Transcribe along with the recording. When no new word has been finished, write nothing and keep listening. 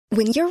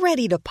When you're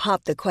ready to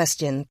pop the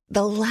question,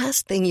 the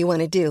last thing you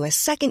want to do is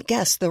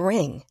second-guess the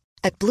ring.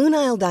 At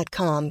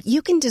BlueNile.com,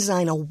 you can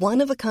design a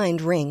one-of-a-kind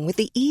ring with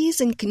the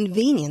ease and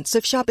convenience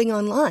of shopping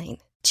online.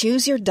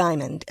 Choose your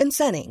diamond and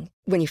setting.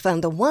 When you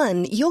find the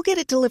one, you'll get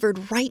it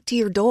delivered right to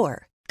your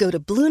door. Go to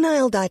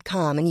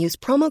BlueNile.com and use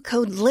promo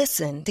code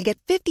LISTEN to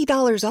get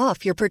 $50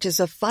 off your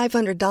purchase of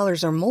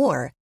 $500 or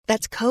more.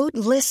 That's code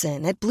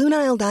LISTEN at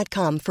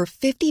BlueNile.com for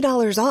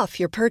 $50 off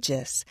your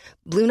purchase.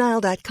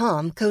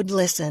 BlueNile.com, code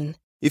LISTEN.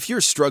 If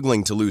you're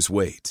struggling to lose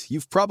weight,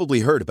 you've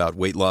probably heard about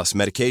weight loss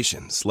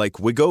medications like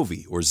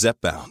Wegovy or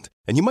Zepbound,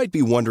 and you might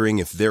be wondering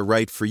if they're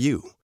right for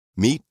you.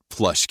 Meet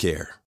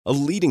PlushCare, a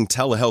leading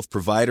telehealth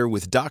provider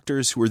with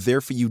doctors who are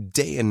there for you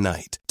day and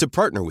night to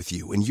partner with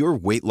you in your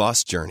weight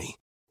loss journey.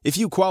 If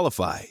you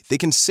qualify, they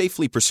can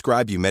safely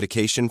prescribe you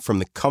medication from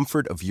the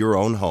comfort of your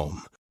own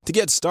home. To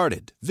get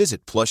started,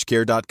 visit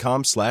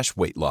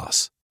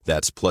plushcare.com/weightloss.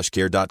 That's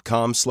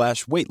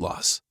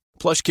plushcare.com/weightloss.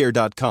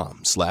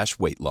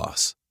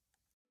 plushcare.com/weightloss.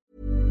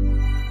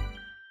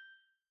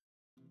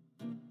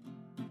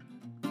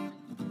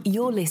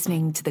 You're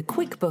listening to the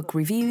QuickBook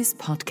Reviews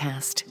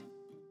podcast.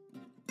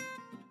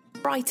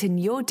 Brighten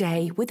your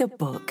day with a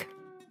book.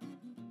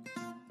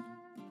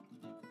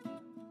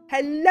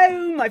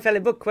 Hello, my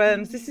fellow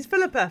bookworms. This is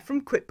Philippa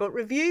from QuickBook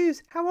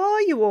Reviews. How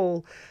are you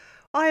all?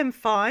 I am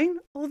fine,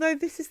 although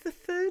this is the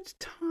third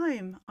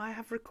time I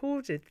have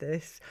recorded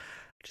this.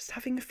 Just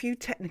having a few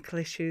technical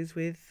issues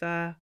with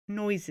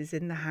noises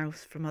in the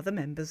house from other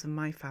members of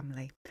my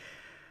family.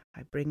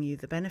 I bring you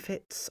the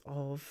benefits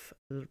of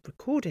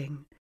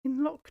recording in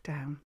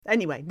lockdown.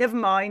 Anyway, never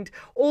mind.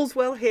 All's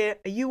well here.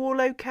 Are you all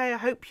okay? I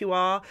hope you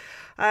are.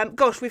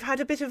 We've had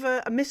a bit of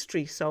a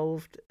mystery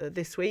solved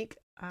this week.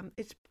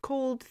 It's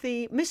called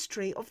The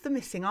Mystery of the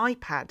Missing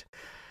iPad.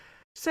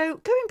 So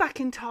going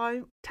back in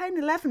time, 10,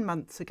 11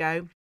 months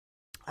ago,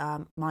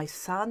 my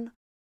son,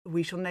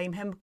 we shall name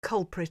him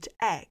Culprit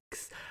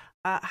X,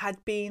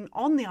 had been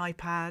on the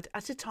iPad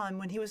at a time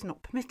when he was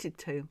not permitted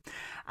to.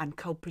 And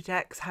Culprit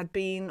X had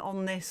been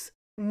on this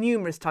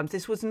numerous times.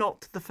 This was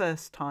not the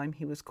first time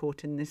he was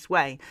caught in this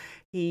way.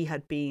 He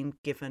had been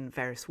given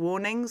various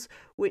warnings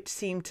which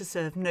seemed to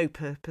serve no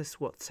purpose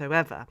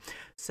whatsoever.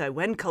 So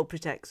when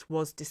Culprit X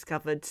was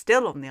discovered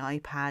still on the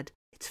iPad,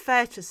 it's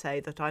fair to say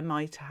that I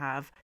might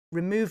have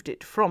removed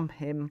it from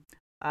him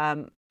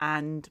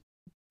and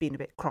been a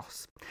bit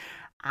cross.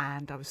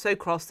 And I was so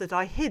cross that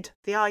I hid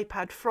the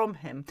iPad from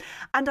him.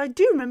 And I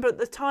do remember at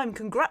the time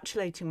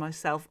congratulating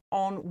myself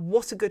on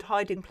what a good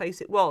hiding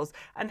place it was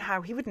and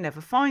how he would never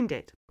find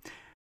it.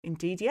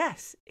 Indeed,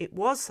 yes, it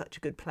was such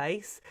a good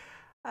place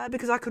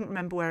because I couldn't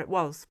remember where it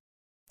was.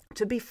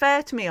 To be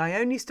fair to me,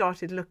 I only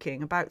started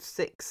looking about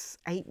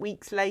 6-8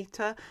 weeks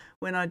later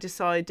when I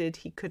decided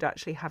he could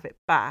actually have it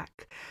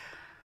back.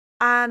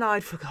 And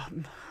I'd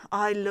forgotten.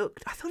 I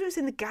looked, I thought it was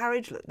in the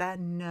garage, looked there,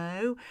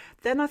 no.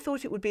 Then I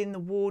thought it would be in the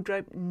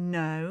wardrobe,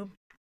 no.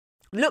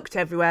 Looked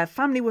everywhere.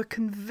 Family were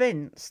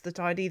convinced that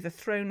I'd either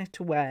thrown it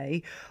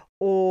away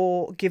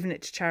or given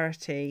it to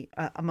charity,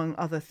 among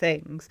other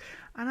things.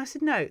 And I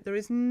said, no, there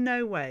is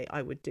no way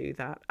I would do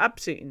that.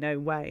 Absolutely no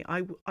way.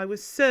 I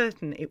was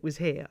certain it was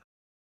here.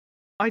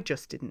 I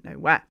just didn't know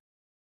where.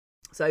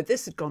 So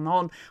this had gone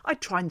on. I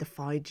had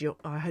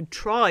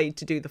tried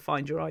to do the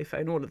Find Your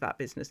iPhone, all of that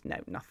business. No,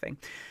 nothing.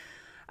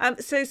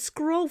 So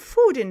scroll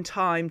forward in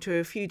time to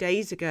a few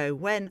days ago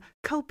when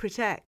Culprit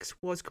X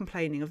was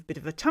complaining of a bit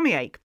of a tummy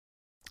ache.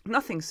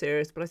 Nothing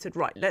serious, but I said,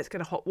 right, let's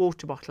get a hot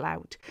water bottle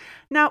out.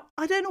 Now,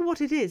 I don't know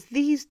what it is.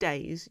 These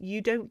days,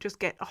 you don't just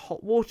get a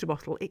hot water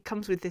bottle. It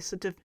comes with this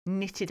sort of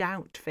knitted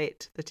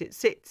outfit that it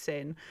sits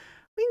in.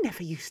 We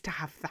never used to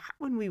have that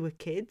when we were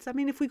kids. I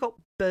mean, if we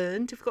got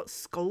burnt, if we got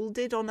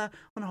scolded on a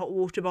hot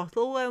water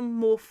bottle, well,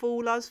 more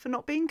fool us for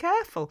not being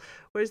careful.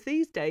 Whereas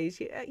these days,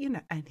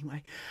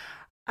 anyway.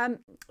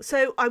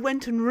 So I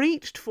went and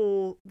reached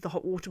for the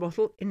hot water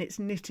bottle in its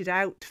knitted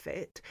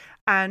outfit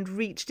and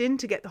reached in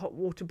to get the hot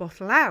water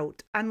bottle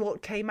out. And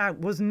what came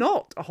out was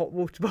not a hot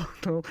water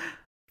bottle,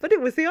 but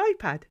it was the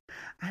iPad.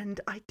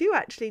 And I do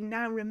actually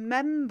now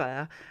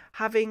remember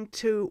having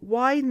to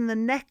widen the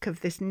neck of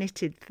this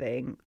knitted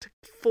thing to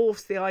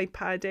force the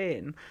iPad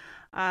in.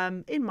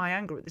 In my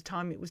anger at the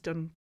time, it was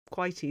done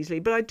quite easily,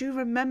 but I do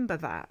remember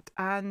that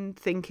and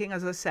thinking,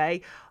 as I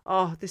say,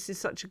 oh, this is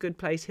such a good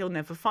place, he'll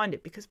never find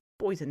it, because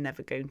boys are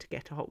never going to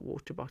get a hot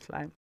water bottle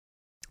out.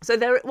 So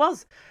there it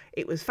was.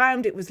 It was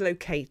found, it was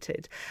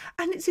located.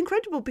 And it's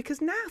incredible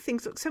because now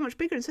things look so much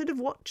bigger. Instead of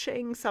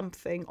watching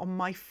something on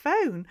my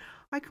phone,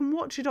 I can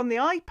watch it on the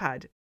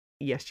iPad.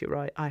 Yes, you're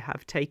right. I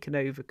have taken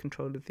over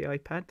control of the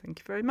iPad. Thank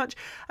you very much.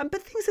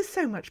 But things are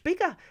so much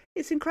bigger.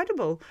 It's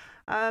incredible.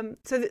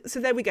 So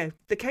there we go.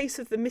 The case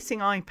of the missing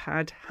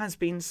iPad has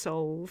been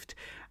solved,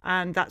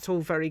 and that's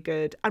all very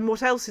good. And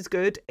what else is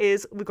good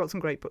is we've got some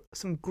great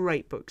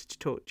books to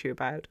talk to you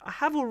about. I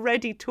have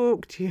already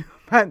talked to you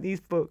about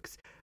these books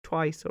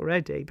twice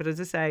already, but as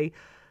I say,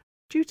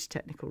 due to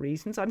technical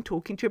reasons, I'm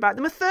talking to you about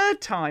them a third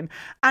time.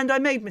 And I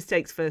made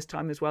mistakes first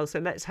time as well, so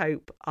let's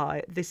hope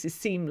this is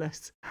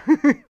seamless.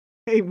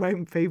 It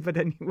won't be, but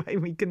anyway,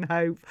 we can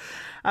hope.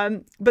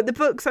 But the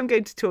books I'm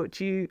going to talk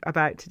to you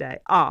about today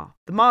are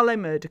The Marlowe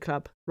Murder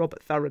Club,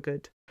 Robert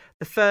Thorogood,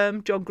 The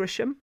Firm, John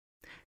Grisham,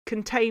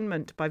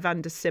 Containment by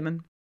Vanda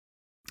Simon,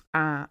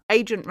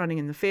 Agent Running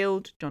in the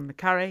Field, John le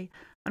Carré,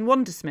 and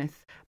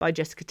Wondersmith by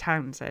Jessica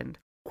Townsend.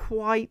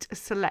 Quite a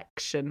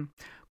selection,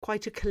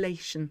 quite a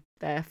collation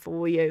there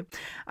for you.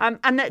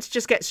 And let's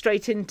just get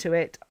straight into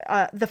it.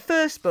 The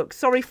first book,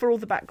 sorry for all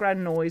the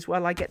background noise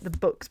while I get the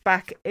books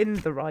back in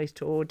the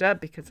right order,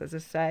 because as I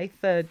say,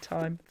 third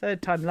time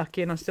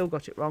lucky, and I still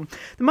got it wrong.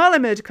 The Marlowe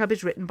Murder Club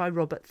is written by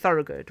Robert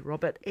Thorogood.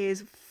 Robert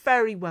is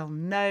very well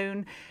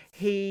known.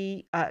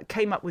 He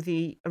came up with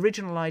the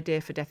original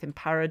idea for Death in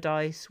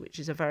Paradise, which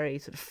is a very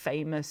sort of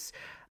famous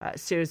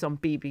series on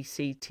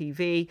BBC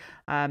TV.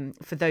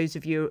 For those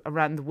of you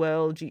around the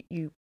world,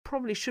 you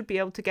probably should be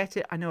able to get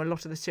it. I know a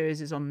lot of the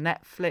series is on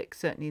Netflix,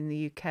 certainly in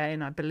the UK,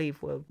 and I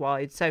believe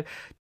worldwide. So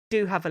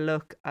do have a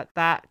look at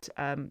that.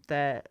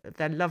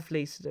 They're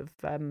lovely sort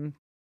of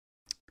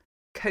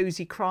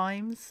cosy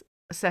crimes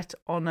set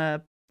on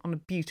a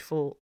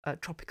beautiful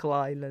tropical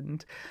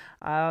island.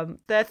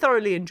 They're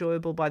thoroughly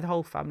enjoyable by the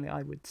whole family,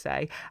 I would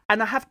say.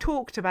 And I have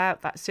talked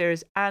about that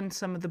series and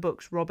some of the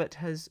books Robert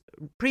has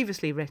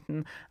previously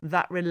written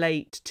that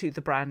relate to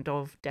the brand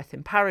of Death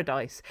in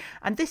Paradise.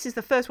 And this is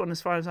the first one,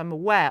 as far as I'm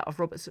aware, of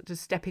Robert sort of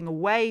stepping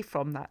away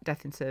from that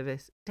Death in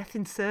Service?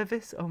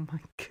 Oh my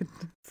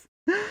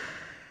goodness.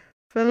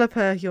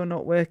 Philippa, you're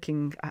not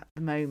working at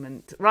the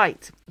moment.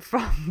 Right,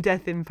 from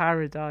Death in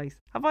Paradise.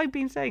 Have I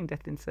been saying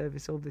Death in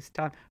Service all this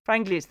time?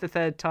 Frankly, it's the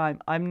third time.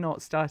 I'm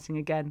not starting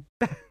again.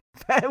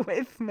 Bear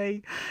with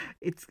me.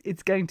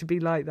 It's going to be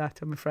like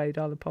that, I'm afraid.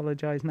 I'll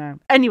apologise now.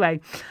 Anyway,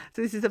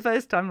 so this is the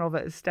first time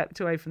Robert has stepped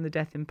away from the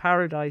Death in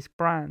Paradise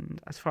brand,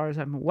 as far as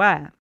I'm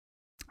aware,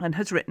 and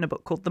has written a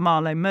book called The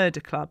Marlowe Murder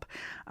Club.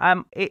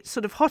 It's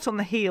sort of hot on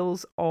the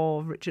heels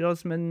of Richard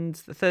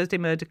Osman's The Thursday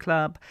Murder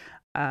Club,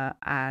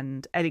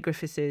 and Ellie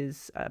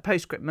Griffiths'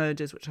 Postscript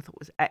Murders, which I thought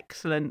was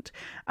excellent.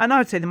 And I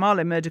would say The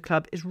Marlowe Murder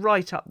Club is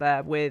right up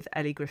there with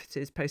Ellie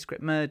Griffiths'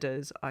 Postscript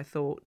Murders. I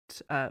thought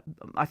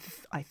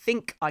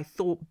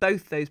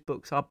both those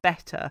books are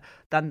better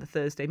than The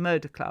Thursday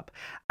Murder Club.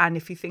 And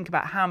if you think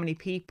about how many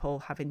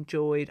people have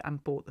enjoyed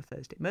and bought The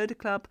Thursday Murder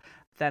Club,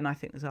 then I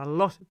think there's a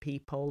lot of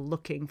people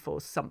looking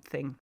for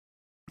something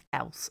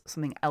else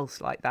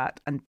like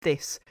that. And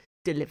this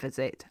delivers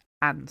it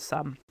and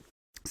some.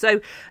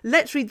 So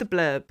let's read the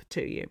blurb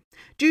to you.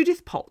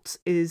 Judith Potts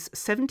is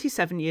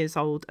 77 years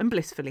old and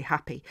blissfully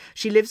happy.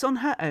 She lives on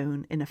her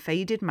own in a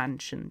faded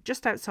mansion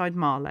just outside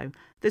Marlow.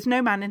 There's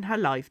no man in her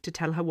life to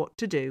tell her what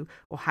to do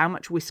or how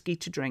much whiskey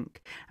to drink.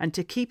 And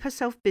to keep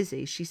herself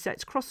busy, she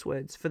sets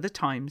crosswords for the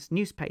Times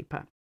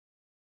newspaper.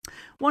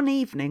 One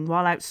evening,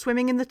 while out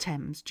swimming in the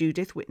Thames,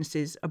 Judith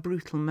witnesses a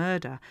brutal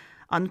murder.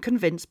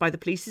 Unconvinced by the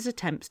police's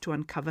attempts to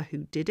uncover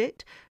who did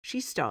it, she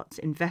starts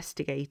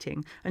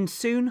investigating and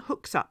soon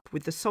hooks up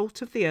with the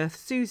salt of the earth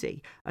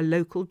Susie, a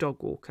local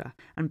dog walker,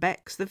 and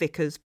Bex, the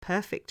vicar's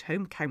perfect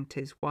home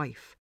county's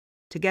wife.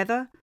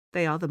 Together,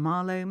 they are the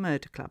Marlowe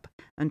Murder Club,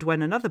 and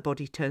when another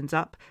body turns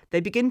up, they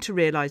begin to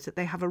realise that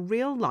they have a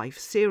real-life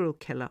serial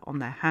killer on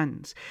their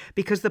hands,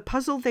 because the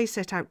puzzle they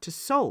set out to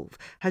solve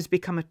has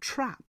become a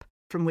trap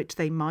from which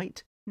they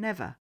might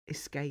never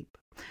escape.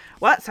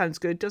 Well, that sounds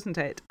good, doesn't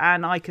it?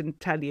 And I can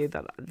tell you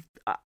that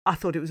I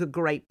thought it was a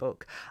great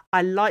book.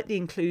 I like the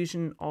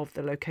inclusion of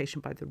the location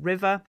by the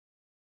river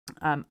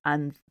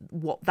and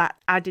what that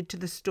added to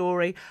the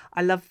story.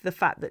 I love the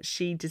fact that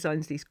she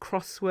designs these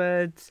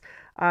crosswords.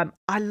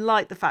 I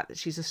like the fact that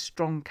she's a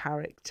strong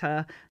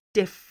character,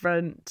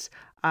 different,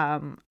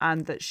 and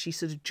that she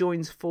sort of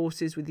joins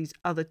forces with these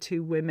other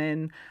two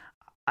women.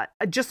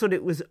 I just thought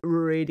it was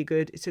really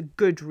good. It's a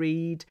good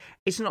read.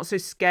 It's not so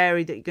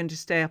scary that you're going to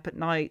stay up at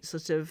night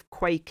sort of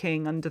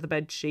quaking under the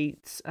bed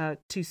sheets,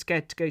 too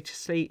scared to go to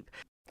sleep.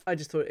 I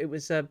just thought it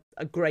was a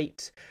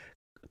great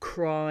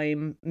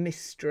crime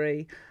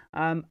mystery,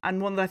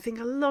 and one that I think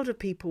a lot of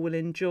people will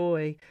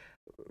enjoy.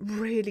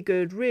 Really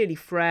good, really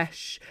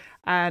fresh,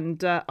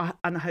 and I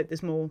hope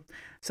there's more.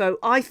 So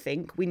I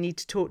think we need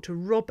to talk to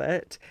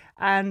Robert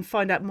and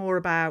find out more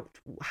about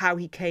how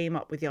he came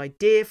up with the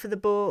idea for the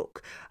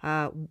book,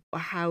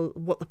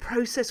 what the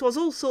process was,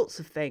 all sorts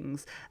of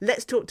things.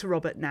 Let's talk to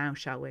Robert now,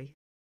 shall we?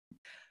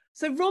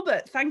 So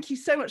Robert, thank you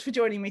so much for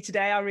joining me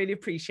today. I really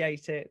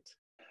appreciate it.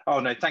 Oh,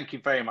 no, thank you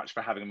very much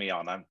for having me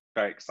on. I'm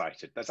very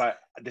excited.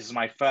 This is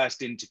my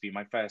first interview,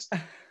 my first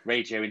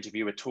radio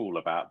interview at all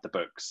about the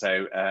book.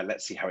 So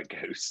let's see how it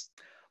goes.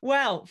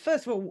 Well,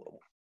 first of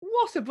all,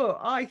 what a book.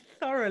 I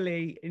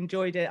thoroughly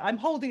enjoyed it. I'm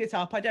holding it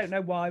up. I don't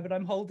know why, but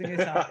I'm holding it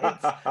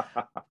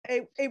up.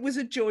 It was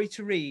a joy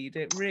to read.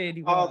 It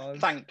really was. Oh,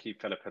 thank you,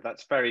 Philippa.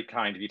 That's very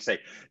kind of you to say.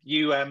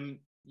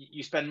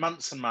 You spend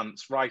months and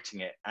months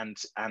writing it and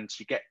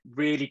you get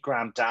really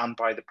ground down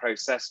by the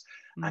process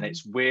and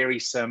it's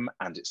wearisome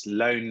and it's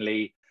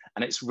lonely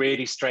And it's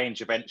really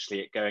strange eventually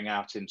it going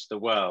out into the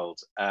world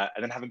and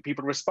then having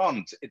people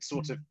respond. It's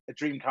sort of a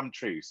dream come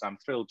true. So I'm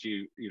thrilled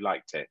you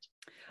liked it.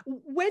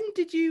 When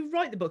did you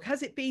write the book?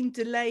 Has it been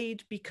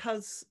delayed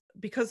because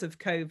of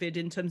COVID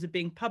in terms of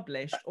being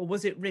published, or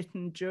was it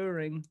written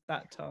during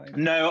that time?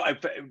 No,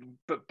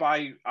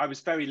 I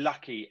was very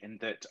lucky in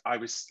that I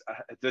was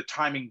the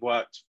timing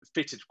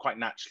fitted quite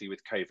naturally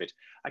with COVID.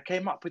 I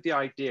came up with the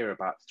idea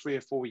about 3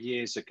 or 4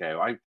 years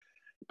ago.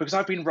 Because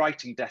I've been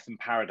writing Death in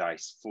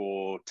Paradise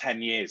for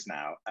 10 years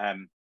now,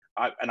 and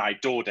I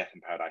adore Death in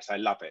Paradise. I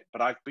love it.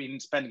 But I've been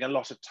spending a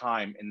lot of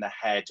time in the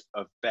head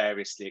of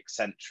variously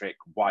eccentric,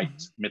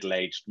 white,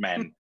 middle-aged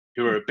men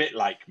who are a bit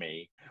like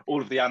me, all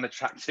of the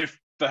unattractive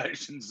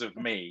versions of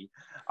me,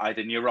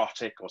 either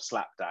neurotic or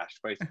slapdash,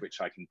 both of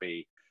which I can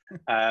be.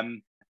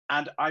 And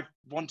I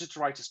wanted to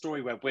write a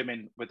story where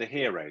women were the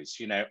heroes.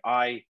 You know,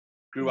 I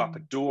grew up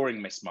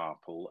adoring Miss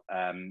Marple,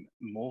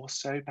 more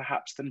so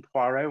perhaps than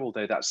Poirot,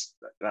 although that's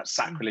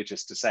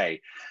sacrilegious to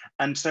say.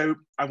 And so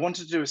I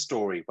wanted to do a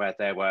story where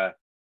there were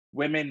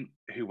women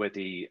who were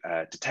the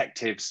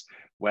detectives,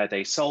 where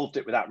they solved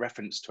it without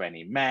reference to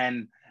any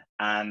men,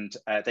 and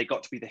they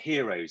got to be the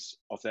heroes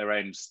of their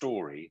own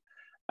story.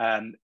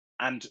 And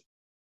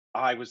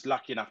I was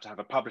lucky enough to have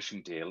a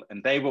publishing deal,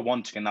 and they were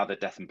wanting another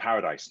Death in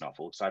Paradise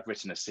novel. So I've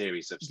written a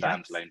series of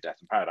standalone Death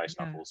in Paradise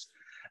novels.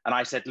 And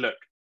I said, look,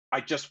 I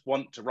just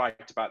want to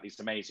write about these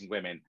amazing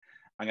women.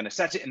 I'm going to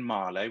set it in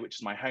Marlow, which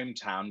is my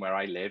hometown where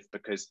I live,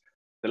 because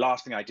the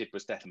last thing I did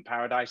was Death in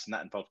Paradise, and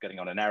that involved getting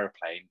on an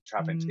aeroplane,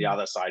 traveling to the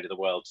other side of the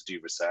world to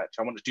do research.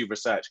 I want to do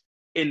research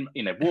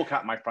walk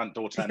out my front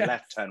door, turn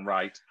left, turn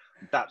right.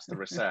 That's the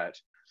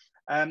research.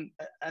 And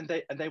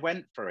they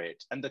went for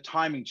it. And the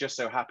timing just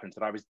so happened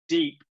that I was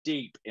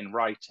deep in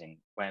writing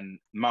when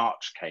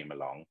March came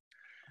along.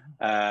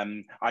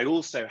 I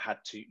also had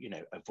to,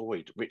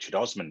 avoid Richard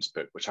Osman's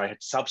book, which I had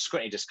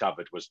subsequently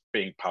discovered was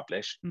being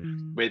published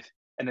with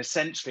an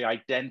essentially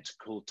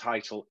identical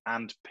title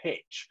and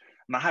pitch.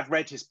 And I have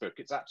read his book;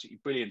 it's absolutely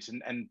brilliant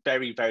and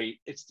very,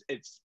 very.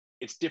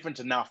 It's different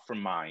enough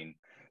from mine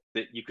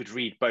that you could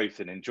read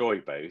both and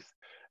enjoy both.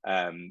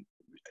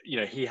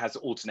 He has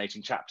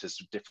alternating chapters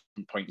from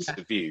different points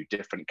of view,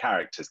 different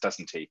characters,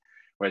 doesn't he?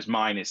 Whereas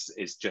mine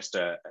is just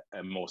a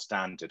more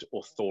standard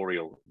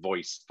authorial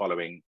voice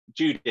following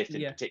Judith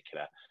in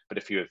particular, but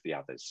a few of the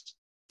others.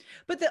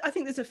 But I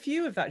think there's a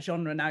few of that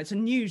genre now. It's a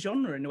new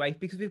genre in a way,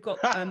 because we've got...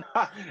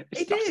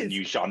 it's not a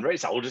new genre.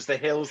 It's old as the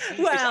hills.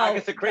 Well, it's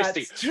Agatha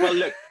Christie. Well,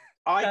 look,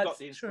 I got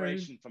the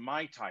inspiration for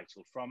my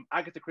title from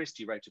Agatha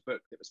Christie wrote a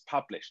book that was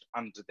published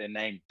under the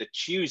name The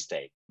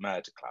Tuesday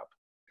Murder Club.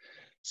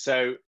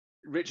 So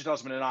Richard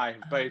Osman and I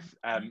have both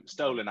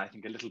stolen, I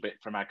think, a little bit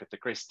from Agatha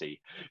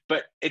Christie.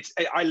 But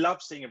I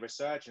love seeing a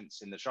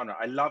resurgence in the genre.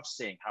 I love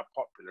seeing how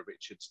popular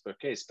Richard's book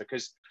is,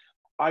 because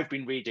I've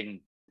been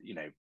reading,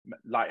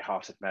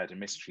 light-hearted murder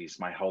mysteries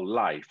my whole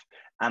life.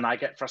 And I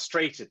get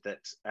frustrated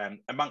that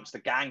amongst the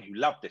gang who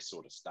love this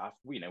sort of stuff,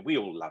 we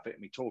all love it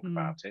and we talk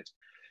about it.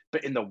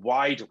 But in the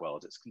wider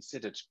world, it's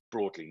considered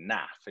broadly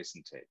naff,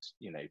 isn't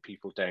it?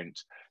 People don't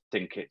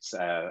think it's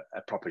a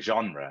proper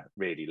genre,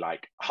 really,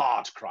 like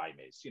hard crime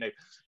is.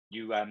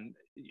 You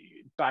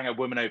bang a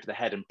woman over the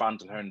head and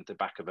bundle her into the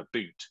back of a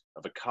boot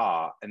of a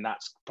car, and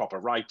that's proper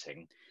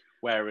writing.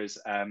 Whereas,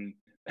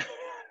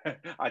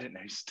 I don't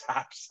know,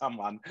 stab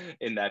someone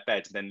in their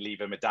bed and then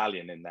leave a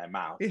medallion in their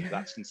mouth.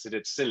 That's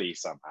considered silly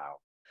somehow.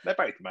 They're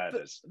both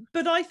murders.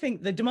 But I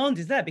think the demand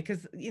is there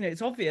because,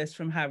 it's obvious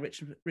from how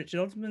Richard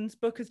Osman's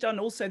book has done.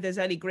 Also, there's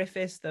Ellie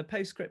Griffiths, the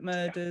Postscript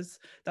Murders.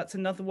 That's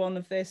another one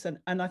of this.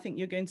 And I think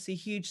you're going to see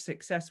huge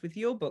success with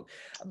your book.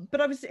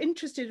 But I was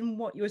interested in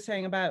what you were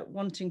saying about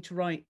wanting to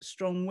write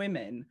strong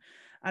women.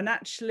 And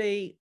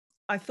actually,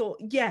 I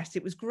thought, yes,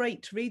 it was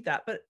great to read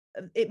that. But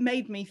it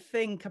made me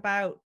think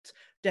about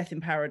Death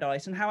in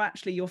Paradise and how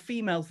actually your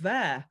females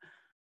there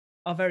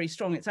are very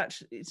strong.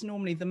 It's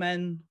normally the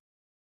men...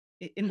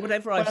 in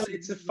whatever I've seen.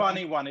 It's a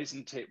funny one,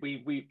 isn't it?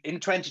 We in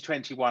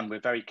 2021, we're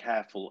very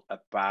careful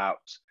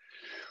about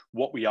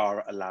what we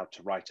are allowed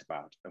to write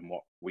about and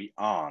what we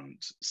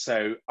aren't.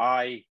 So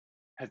I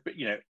have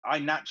been, I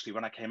naturally,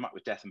 when I came up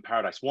with Death in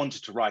Paradise,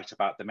 wanted to write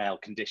about the male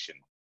condition.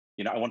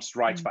 I wanted to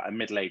write about a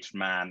middle-aged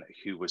man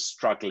who was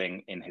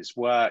struggling in his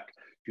work,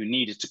 who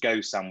needed to go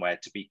somewhere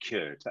to be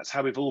cured. That's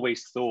how we've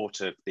always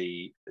thought of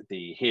the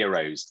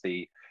heroes,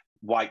 the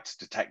white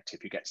detective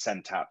who gets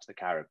sent out to the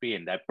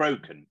Caribbean. They're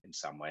broken in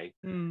some way.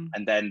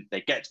 And then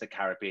they get to the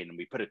Caribbean and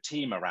we put a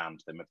team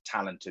around them of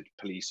talented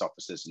police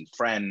officers and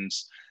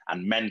friends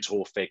and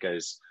mentor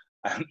figures,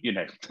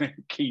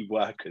 key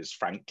workers,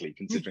 frankly,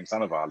 considering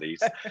some of our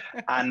leads.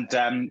 And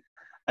then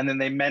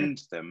they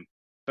mend them.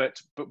 But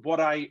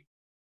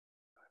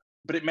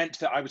it meant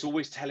that I was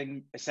always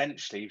telling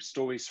essentially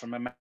stories from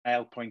a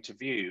male point of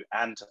view.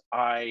 And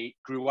I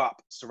grew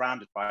up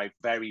surrounded by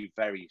very,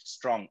 very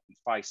strong and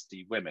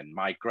feisty women.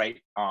 My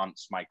great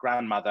aunts, my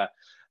grandmother,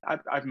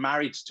 I've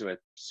married to a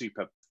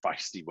super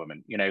feisty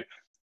woman.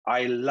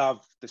 I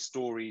love the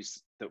stories,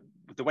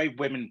 the way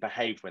women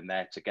behave when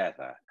they're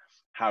together,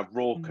 how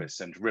raucous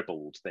and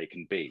ribald they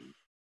can be.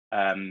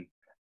 And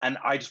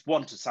I just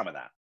wanted some of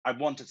that. I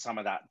wanted some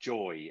of that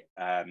joy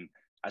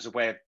as a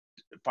way of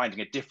finding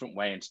a different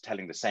way into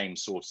telling the same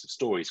sorts of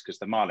stories, because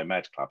the Marlow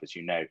Murder Club, as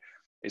you know,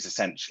 is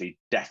essentially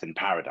Death in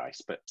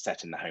Paradise, but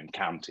set in the home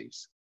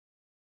counties.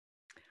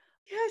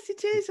 Yes,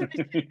 it is. I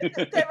mean,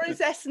 there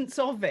is essence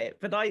of it,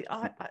 but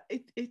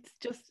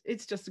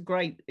it's just a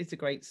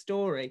great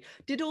story.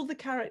 Did all the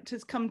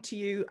characters come to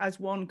you as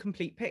one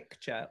complete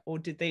picture, or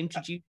did they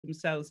introduce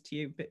themselves to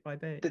you bit by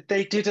bit?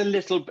 They did a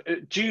little.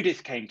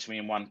 Judith came to me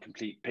in one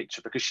complete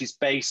picture because she's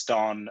based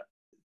on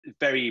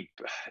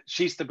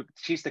she's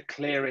the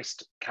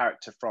clearest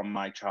character from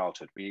my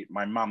childhood.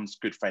 My mum's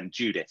good friend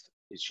Judith,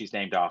 she's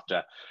named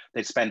after.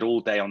 They'd spend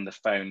all day on the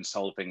phone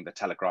solving the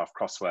Telegraph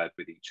crossword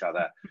with each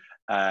other.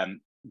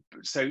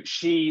 So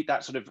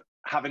that sort of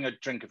having a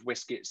drink of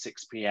whiskey at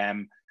 6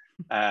 p.m,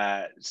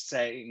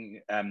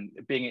 saying,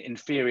 being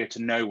inferior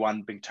to no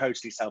one, being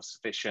totally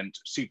self-sufficient,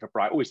 super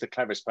bright, always the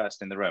cleverest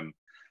person in the room.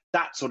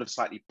 That sort of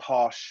slightly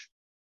posh,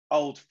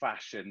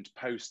 old-fashioned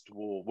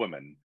post-war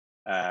woman.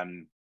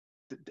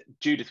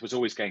 Judith was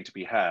always going to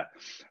be her.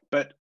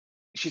 But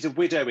she's a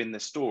widow in the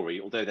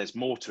story, although there's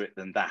more to it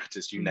than that,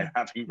 as you know,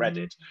 having read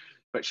it.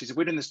 But she's a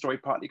widow in the story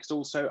partly because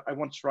also I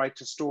want to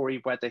write a story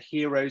where the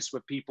heroes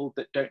were people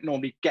that don't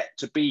normally get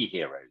to be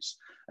heroes.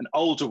 An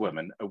older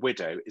woman, a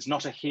widow, is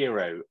not a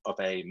hero of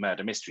a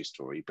murder mystery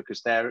story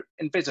because they're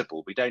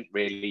invisible. We don't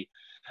really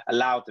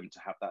allow them to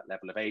have that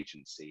level of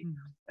agency.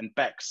 And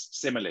Bex,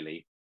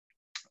 similarly,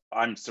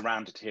 I'm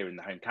surrounded here in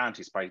the home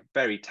counties by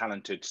very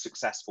talented,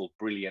 successful,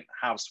 brilliant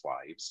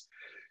housewives.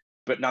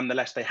 But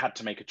nonetheless, they had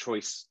to make a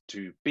choice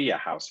to be a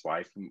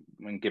housewife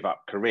and give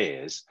up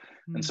careers.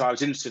 And so I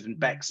was interested in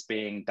Bex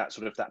being that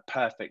sort of that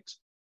perfect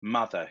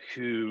mother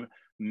who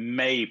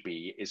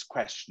maybe is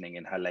questioning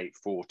in her late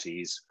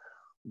 40s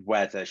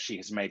whether she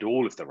has made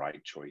all of the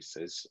right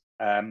choices.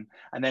 And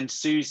then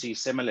Susie,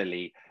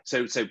 similarly,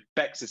 so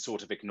Bex is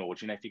sort of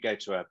ignored. You know, if you go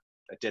to a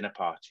dinner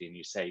party and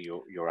you say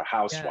you're a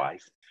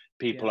housewife,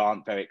 people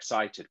aren't very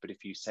excited. But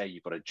if you say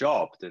you've got a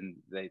job, then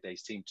they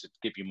seem to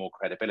give you more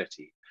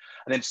credibility.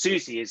 And then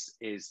Susie is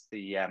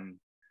the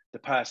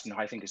person who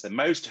I think is the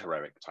most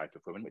heroic type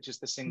of woman, which is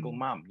the single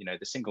mum. You know,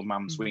 the single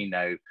mums we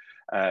know,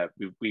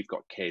 we've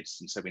got kids,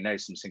 and so we know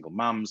some single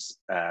mums,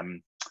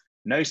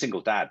 no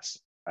single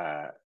dads,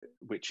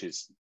 which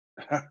is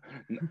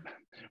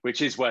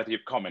worthy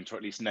of comment, or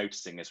at least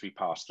noticing as we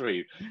pass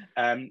through.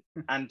 And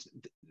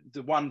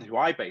the one who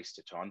I based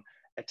it on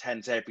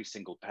attends every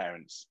single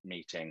parents'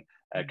 meeting,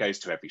 goes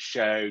to every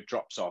show,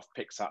 drops off,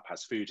 picks up,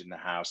 has food in the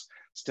house,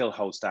 still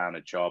holds down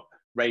a job,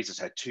 raises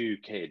her 2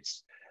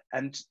 kids.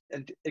 And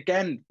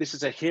again, this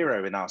is a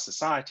hero in our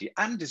society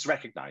and is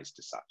recognized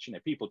as such. You know,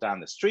 people down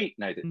the street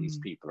know that these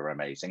people are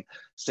amazing.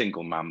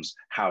 Single mums,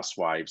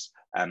 housewives,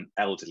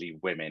 elderly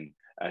women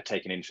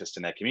take an interest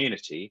in their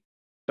community.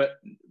 But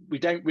we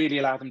don't really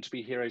allow them to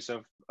be heroes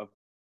of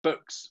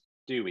books,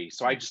 do we?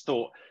 So I just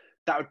thought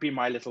that would be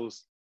my little,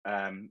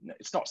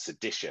 it's not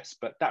seditious,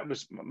 but that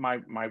was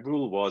my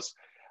rule was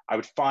I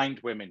would find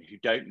women who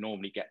don't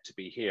normally get to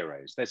be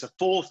heroes. There's a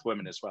 4th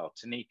woman as well,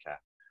 Tanika,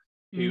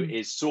 who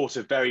is sort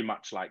of very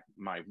much like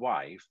my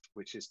wife,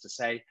 which is to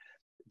say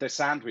the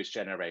sandwich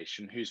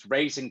generation who's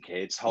raising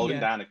kids, holding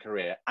down a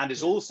career, and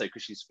is also,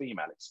 because she's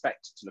female,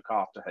 expected to look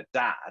after her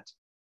dad,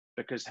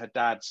 because her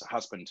dad's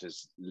husband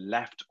has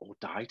left or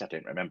died, I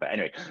don't remember.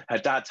 Anyway, her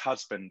dad's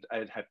husband,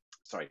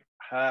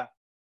 her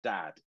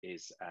dad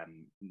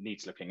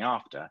needs looking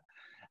after.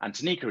 And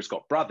Tanika has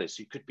got brothers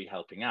who could be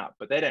helping out,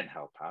 but they don't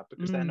help out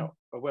because they're not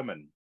a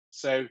woman.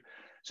 So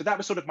that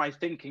was sort of my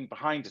thinking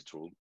behind it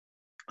all.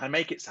 I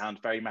make it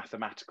sound very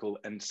mathematical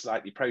and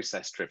slightly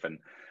process driven.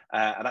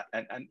 And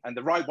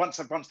once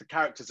the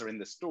characters are in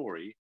the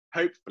story,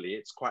 hopefully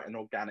it's quite an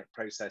organic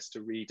process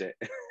to read it.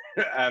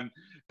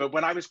 But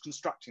when I was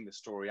constructing the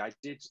story, I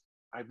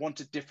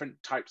wanted different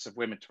types of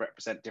women to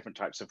represent different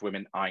types of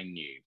women I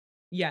knew.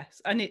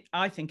 Yes, and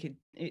I think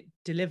it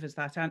delivers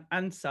that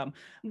and some.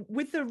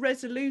 With the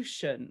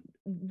resolution,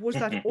 was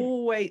that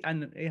always,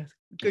 and yes,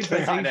 good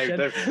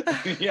resolution,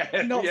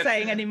 not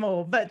saying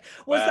anymore, but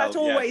was that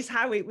always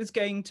how it was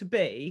going to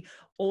be,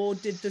 or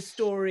did the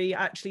story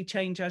actually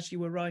change as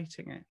you were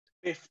writing it?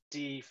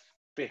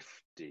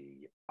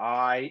 50-50.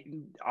 I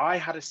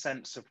had a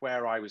sense of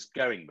where I was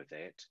going with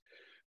it,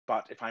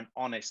 but if I'm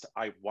honest,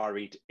 I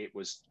worried it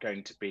was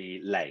going to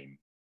be lame.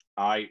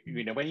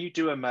 When you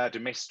do a murder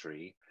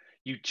mystery,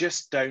 you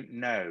just don't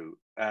know.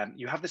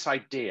 You have this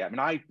idea. I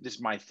mean, this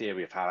is my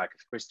theory of how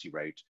Agatha Christie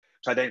wrote,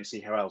 so I don't see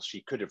how else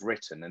she could have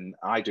written, and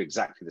I do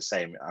exactly the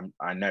same.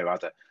 I know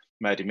other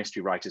murder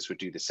mystery writers would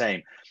do the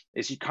same,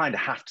 is you kind of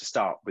have to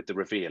start with the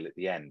reveal at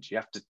the end. You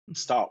have to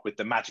start with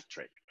the magic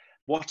trick.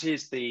 What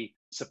is the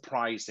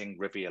surprising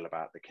reveal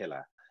about the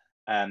killer?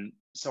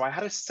 So I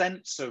had a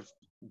sense of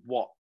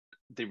what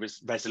the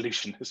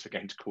resolution, as we're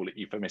going to call it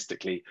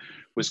euphemistically,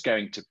 was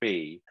going to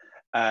be.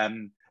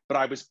 But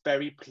I was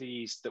very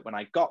pleased that when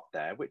I got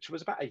there, which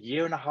was about 1.5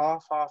 years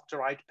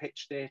after I'd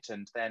pitched it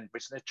and then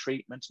written a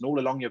treatment, and all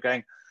along you're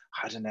going,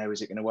 I don't know,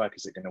 is it going to work?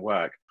 Is it going to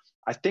work?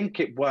 I think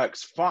it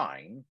works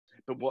fine,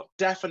 But what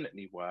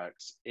definitely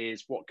works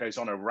is what goes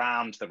on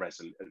around the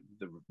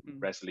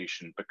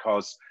resolution,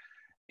 because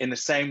in the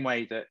same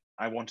way that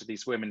I wanted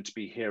these women to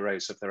be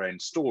heroes of their own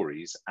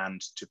stories and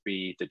to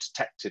be the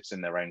detectives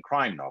in their own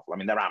crime novel. I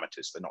mean, they're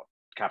amateurs, they're not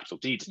capital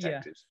D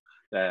detectives,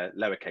 they're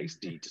lowercase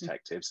d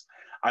detectives.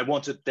 I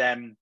wanted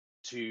them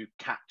to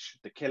catch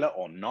the killer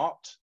or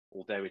not,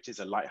 although it is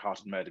a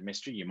light-hearted murder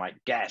mystery. You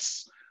might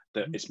guess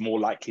that it's more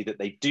likely that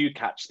they do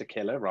catch the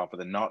killer rather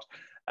than not.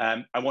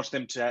 I wanted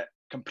them to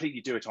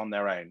completely do it on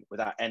their own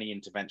without any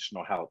intervention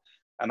or help.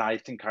 And I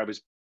think I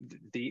was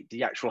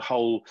the actual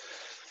whole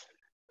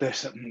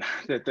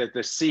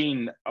the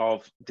scene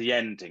of the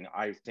ending,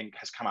 I think,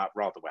 has come out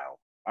rather well.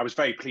 I was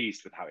very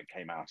pleased with how it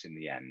came out in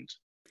the end.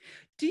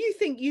 Do you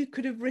think you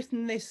could have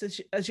written this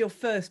as your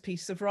first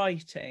piece of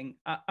writing?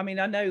 I mean,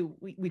 I know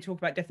we talk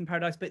about Death in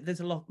Paradise, but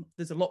there's a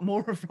lot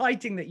more of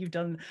writing that you've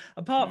done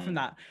apart from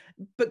that.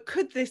 But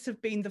could this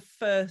have been the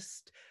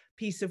first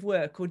piece of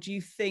work, or do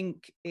you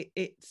think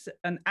it's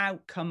an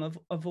outcome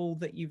of all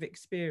that you've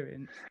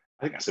experienced?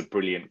 I think that's a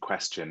brilliant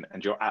question,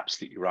 and you're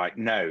absolutely right.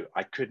 No,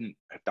 I couldn't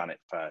have done it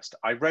first.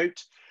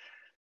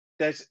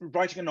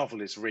 Writing a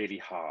novel is really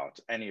hard.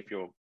 Any of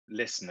your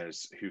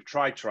listeners who've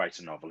tried to write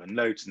a novel, and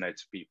loads and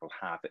loads of people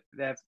have,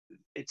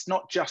 it's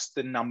not just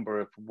the number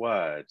of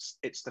words,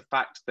 it's the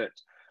fact that,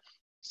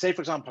 say,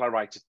 for example, I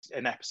write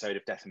an episode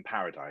of Death in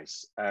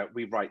Paradise,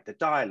 we write the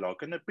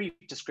dialogue and a brief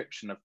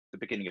description of the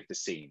beginning of the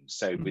scene.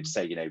 So we'd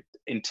say,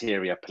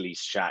 interior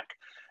police shack,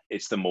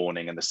 it's the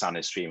morning and the sun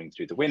is streaming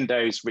through the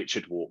windows,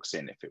 Richard walks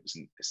in, if it was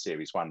a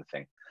series 1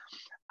 thing.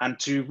 And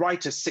to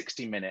write a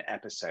 60-minute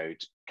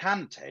episode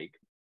can take,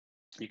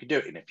 you can do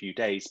it in a few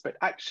days, but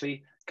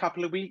actually a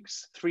couple of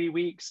weeks, 3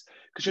 weeks,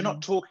 because you're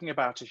not talking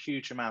about a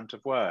huge amount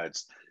of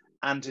words.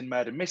 And in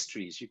murder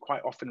mysteries, you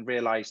quite often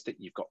realize that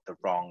you've got the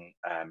wrong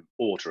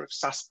order of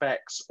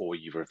suspects, or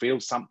you've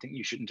revealed something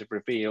you shouldn't have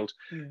revealed.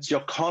 So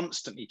you're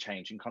constantly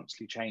changing,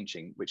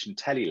 which in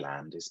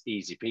Teleland is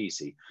easy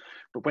peasy.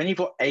 But when you've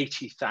got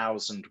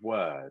 80,000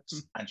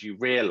 words and you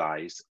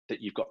realize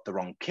that you've got the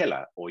wrong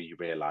killer, or you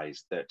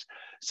realize that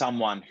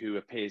someone who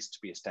appears to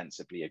be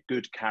ostensibly a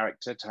good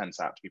character turns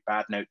out to be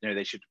bad. No,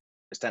 they should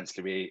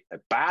ostensibly be a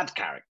bad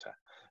character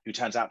who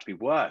turns out to be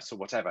worse, or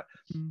whatever.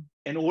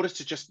 In order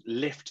to just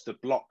lift the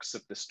blocks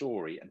of the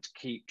story and to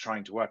keep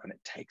trying to work on it,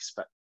 takes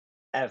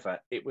forever.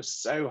 It was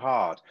so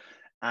hard.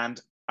 And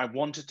I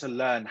wanted to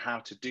learn how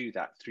to do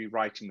that through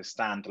writing the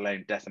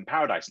standalone Death in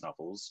Paradise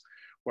novels,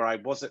 where I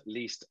was at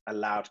least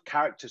allowed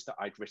characters that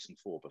I'd written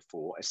for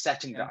before, a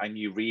setting that I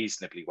knew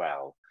reasonably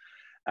well.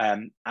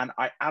 And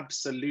I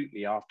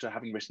absolutely, after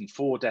having written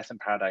 4 Death in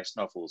Paradise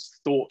novels,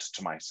 thought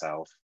to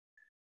myself,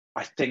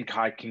 I think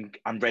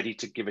I'm ready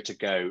to give it a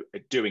go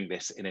at doing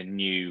this in a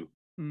new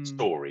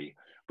story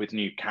with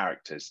new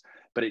characters.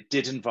 But it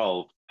did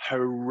involve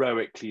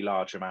heroically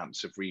large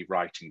amounts of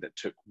rewriting that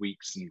took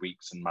weeks and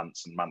weeks and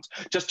months,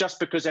 just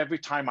because every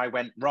time I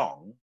went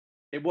wrong,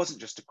 it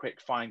wasn't just a quick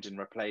find and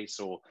replace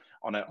or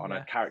on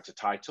a character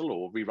title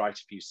or rewrite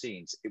a few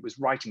scenes. It was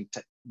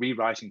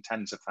rewriting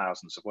tens of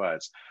thousands of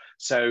words.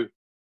 So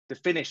the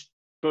finished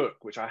book,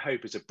 which I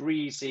hope is a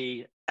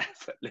breezy,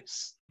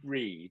 effortless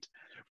read,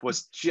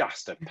 was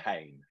just a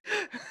pain.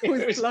 It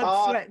was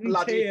blood, sweat and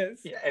tears.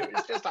 Yeah, it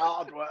was just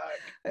hard work.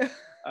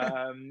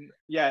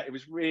 It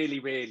was really,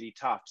 really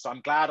tough. So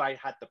I'm glad I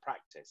had the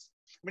practice.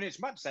 I mean,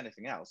 as much as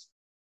anything else,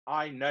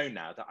 I know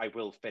now that I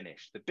will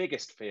finish. The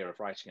biggest fear of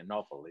writing a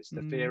novel is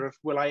the fear of,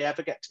 will I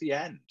ever get to the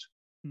end?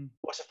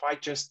 What if I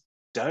just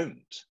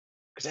don't?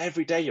 Because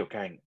every day you're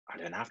going, I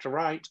don't have to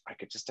write. I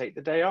could just take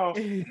the day off.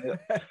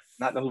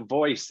 That little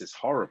voice is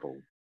horrible.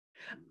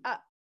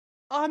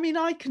 I mean,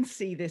 I can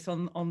see this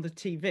on the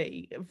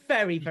TV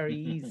very, very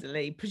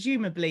easily.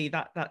 Presumably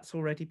that's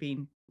already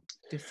been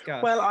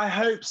discussed. Well, I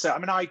hope so. I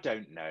mean, I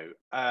don't know.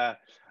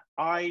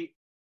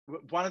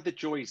 One of the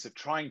joys of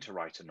trying to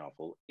write a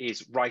novel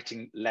is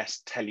writing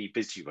less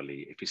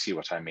televisually, if you see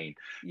what I mean.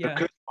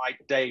 Because my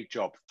day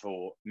job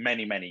for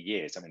many, many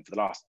years, I mean, for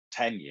the last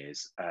 10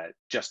 years,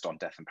 just on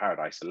Death in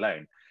Paradise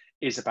alone,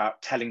 is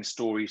about telling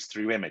stories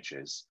through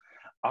images.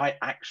 I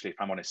actually, if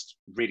I'm honest,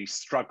 really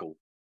struggle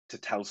to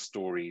tell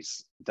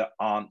stories that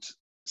aren't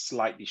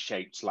slightly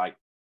shaped like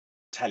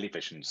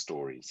television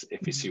stories,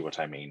 if you see what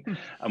I mean.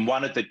 And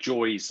one of the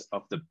joys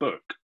of the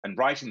book and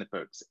writing the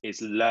books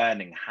is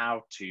learning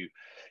how to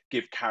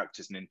give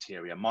characters an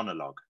interior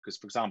monologue. Because,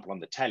 for example, on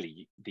the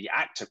telly, the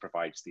actor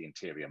provides the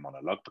interior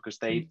monologue because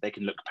they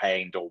can look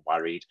pained or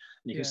worried,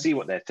 and you can see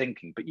what they're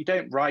thinking, but you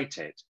don't write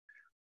it.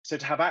 So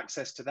to have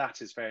access to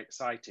that is very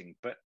exciting,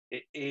 but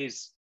it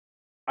is,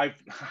 I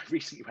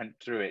recently went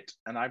through it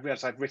and I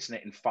realized I've written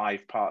it in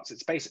 5 parts.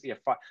 It's basically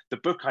the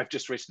book I've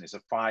just written is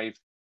a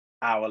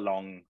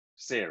 5-hour-long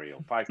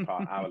serial,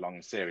 5-part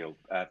hour-long serial,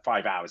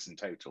 5 hours in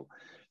total,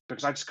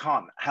 because I just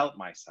can't help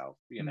myself.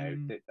 You know,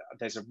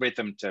 there's a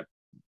rhythm to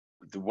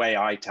the way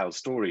I tell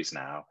stories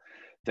now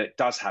that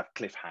does have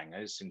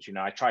cliffhangers, and you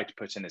know, I try to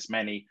put in as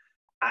many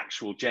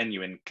actual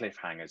genuine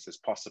cliffhangers as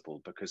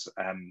possible because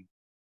I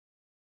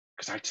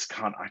just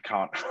can't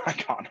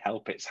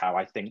help it. It's how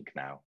I think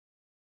now.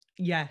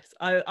 Yes,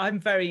 I'm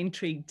very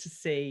intrigued to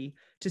see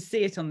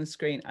it on the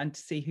screen and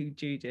to see who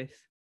Judith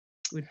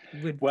would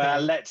Well,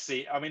 play. let's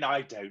see. I mean,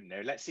 I don't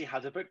know. Let's see how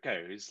the book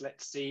goes.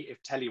 Let's see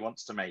if Telly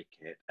wants to make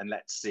it, and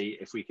let's see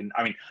if we can.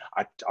 I mean,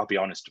 I'll be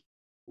honest.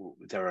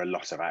 There are a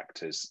lot of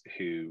actors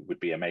who would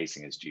be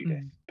amazing as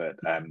Judith, but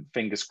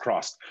fingers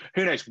crossed.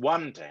 Who knows?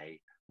 One day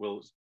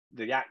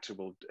the actor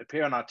will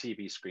appear on our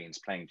TV screens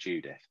playing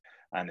Judith,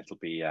 and it'll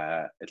be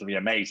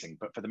amazing.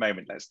 But for the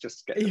moment, let's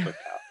just get the book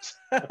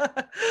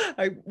out.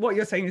 What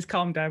you're saying is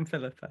calm down,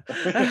 Philippa.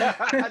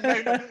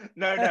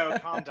 No,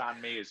 calm down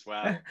me as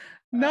well.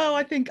 No,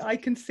 I think I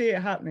can see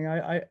it happening.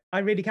 I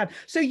really can.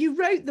 So you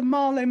wrote the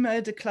Marlowe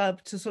Murder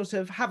Club to sort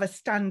of have a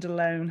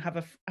standalone,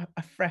 have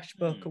a fresh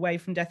book away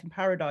from Death in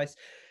Paradise.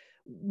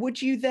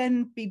 Would you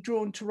then be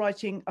drawn to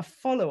writing a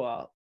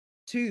follow-up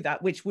to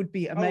that, which would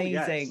be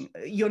amazing?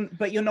 Oh, yes.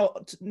 But you're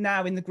not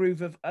now in the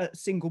groove of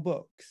single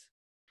books.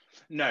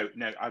 No,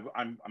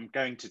 I'm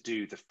going to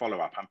do the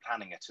follow-up. I'm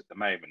planning it at the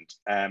moment.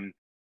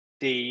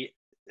 The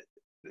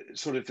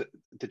sort of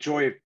the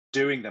joy of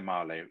doing the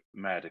Marlowe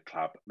Murder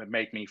Club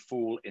made me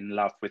fall in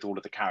love with all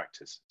of the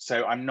characters.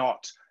 So I'm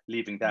not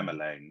leaving them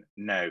alone.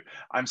 No,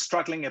 I'm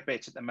struggling a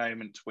bit at the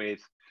moment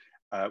with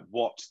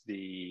what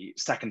the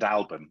second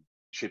album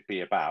should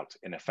be about,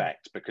 in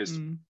effect, because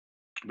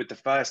with the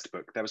first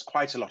book, there was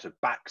quite a lot of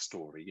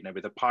backstory,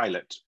 with a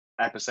pilot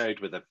episode,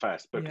 with the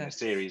first book in a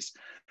series.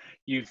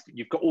 You've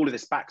got all of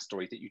this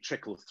backstory that you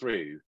trickle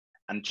through,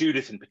 and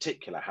Judith in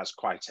particular has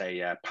quite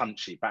a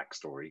punchy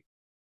backstory.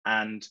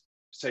 And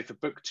so for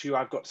book 2,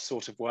 I've got to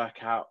sort of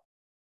work out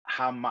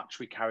how much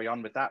we carry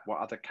on with that, what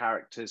other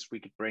characters we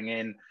could bring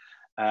in.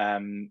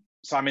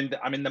 So I'm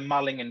in the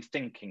mulling and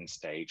thinking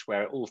stage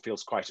where it all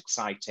feels quite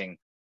exciting,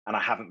 and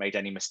I haven't made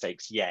any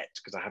mistakes yet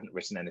because I haven't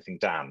written anything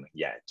down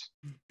yet.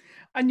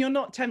 And you're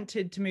not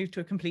tempted to move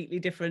to a completely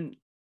different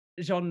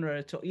genre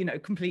at all,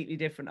 completely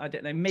different, I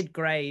don't know,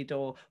 mid-grade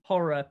or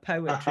horror,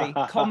 poetry,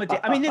 comedy?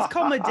 I mean, there's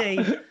comedy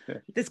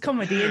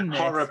in this.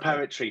 Horror,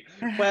 poetry.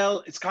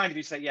 Well, it's kind of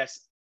you say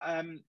yes.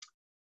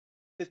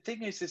 The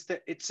thing is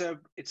that it's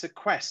a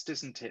quest,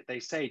 isn't it? They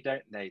say,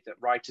 don't they, that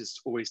writers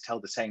always tell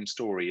the same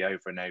story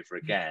over and over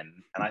again,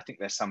 and I think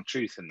there's some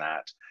truth in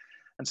that.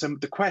 And so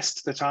the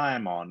quest that I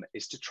am on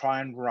is to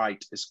try and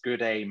write as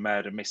good a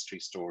murder mystery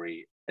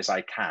story as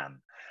I can.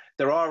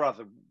 There are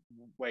other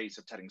ways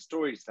of telling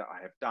stories that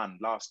I have done.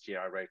 Last year,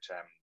 I wrote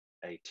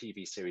a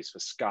TV series for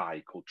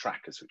Sky called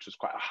Trackers, which was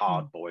quite a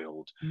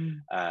hard-boiled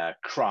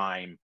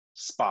crime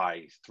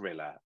spy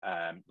thriller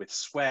with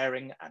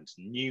swearing and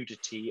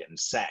nudity and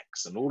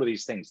sex and all of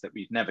these things that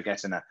we'd never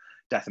get in a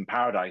Death in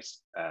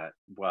Paradise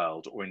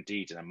world, or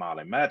indeed in a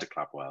Marlowe Murder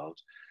Club world.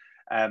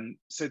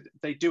 So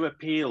they do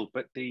appeal,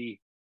 but the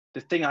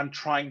thing I'm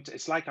trying to,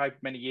 it's like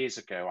many years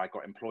ago, I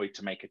got employed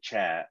to make a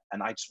chair,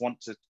 and I just want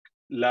to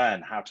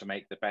learn how to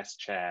make the best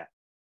chair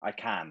I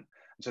can. And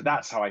so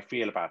that's how I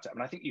feel about it.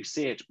 And I think you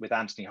see it with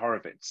Anthony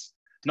Horowitz,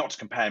 not to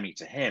compare me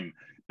to him,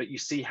 but you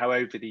see how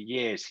over the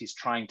years he's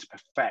trying to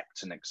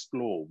perfect and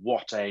explore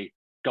what a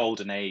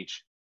golden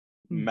age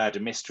murder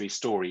mystery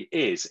story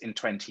is in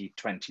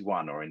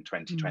 2021 or in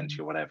 2020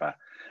 or whatever.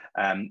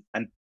 And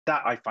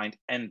that I find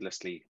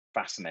endlessly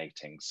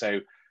fascinating. So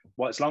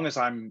as long as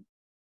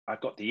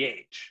I've got the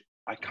itch,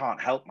 I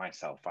can't help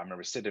myself. I'm a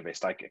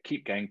recidivist. I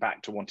keep going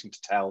back to wanting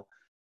to tell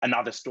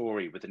another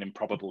story with an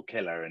improbable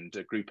killer and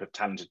a group of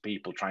talented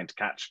people trying to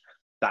catch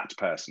that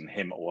person,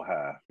 him or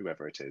her,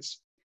 whoever it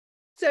is.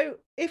 So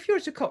if you're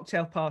at a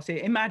cocktail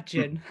party,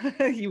 imagine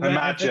geez,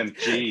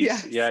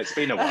 yes. Yeah, it's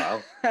been a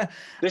while.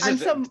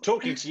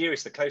 Talking to you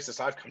is the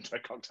closest I've come to a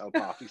cocktail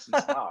party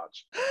since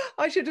March.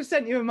 I should have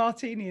sent you a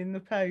martini in the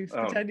post,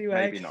 but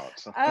anyway. Maybe not.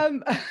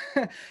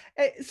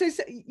 So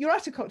you're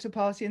at a cocktail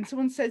party and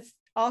someone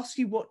asks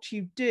you what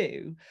you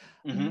do.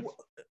 What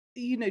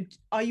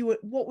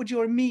would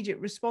your immediate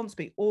response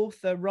be?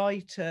 Author,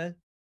 writer,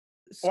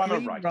 screenwriter? I'm a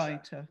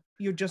writer.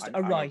 You're just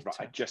a writer.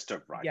 Just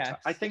a writer. Yes.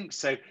 I think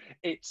so.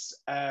 It's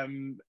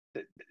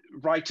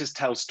writers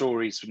tell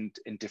stories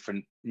in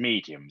different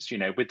mediums.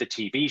 With the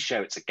TV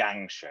show, it's a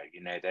gang show.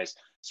 There's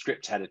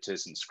script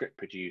editors and script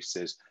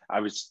producers. I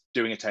was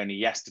doing it only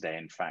yesterday,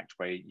 in fact,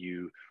 where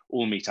you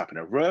all meet up in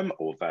a room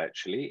or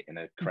virtually in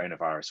a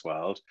coronavirus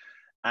world,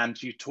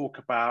 and you talk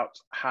about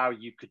how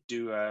you could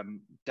do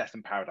Death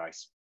in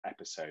Paradise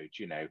episode.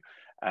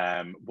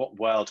 What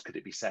world could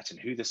it be set in,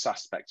 who the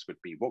suspects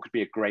would be, what could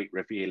be a great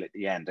reveal at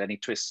the end, any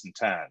twists and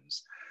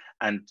turns,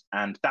 and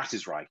that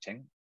is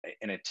writing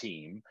in a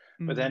team.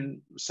 But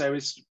then so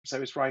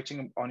is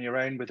writing on your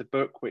own with a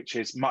book, which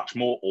is much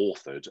more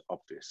authored,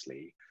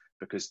 obviously,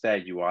 because there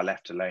you are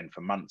left alone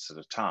for months at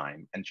a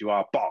time, and you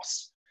are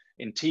boss.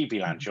 In TV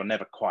land, you're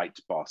never quite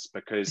boss,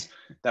 because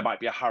there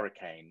might be a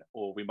hurricane,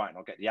 or we might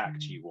not get the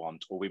actor you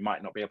want, or we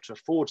might not be able to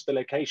afford the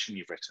location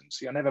you've written.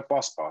 So you're never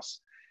boss.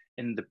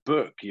 In the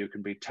book, you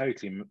can be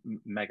totally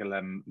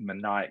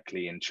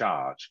megalomaniacally in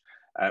charge,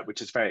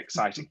 which is very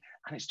exciting.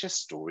 And it's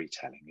just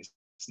storytelling,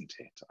 isn't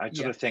it? I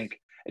sort of think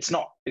it's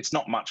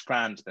not much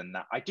grander than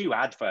that. I do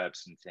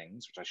adverbs and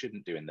things, which I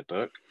shouldn't do in the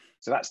book.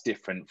 So that's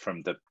different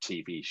from the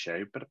TV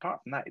show. But apart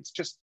from that, it's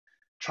just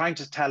trying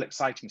to tell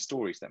exciting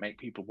stories that make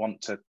people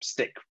want to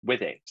stick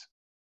with it.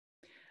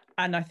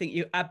 And I think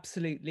you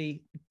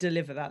absolutely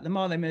deliver that. The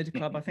Marlowe Murder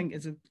Club, I think,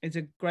 is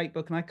a great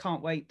book, and I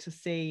can't wait to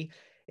see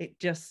it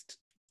just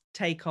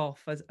take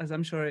off, as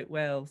I'm sure it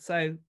will.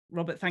 So,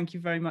 Robert, thank you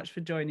very much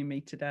for joining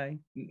me today.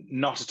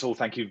 Not at all.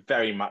 Thank you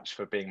very much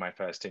for being my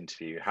first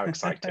interview. How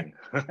exciting.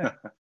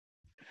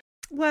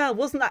 Well,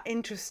 wasn't that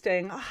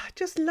interesting? I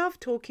just love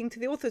talking to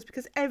the authors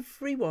because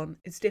everyone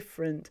is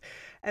different.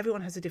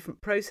 Everyone has a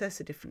different process,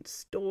 a different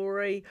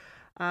story.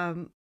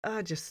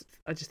 I just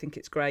think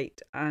it's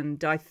great,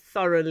 and I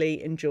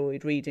thoroughly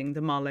enjoyed reading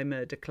the Marlowe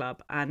Murder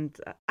Club, and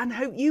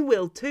hope you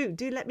will too.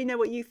 Do let me know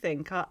what you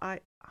think. I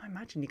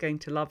imagine you're going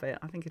to love it.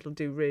 I think it'll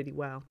do really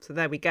well. So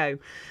there we go.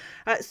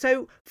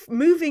 So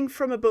moving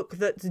from a book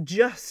that's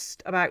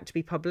just about to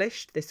be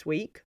published this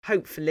week,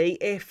 hopefully,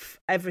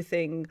 if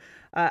everything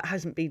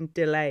hasn't been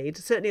delayed.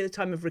 Certainly at the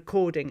time of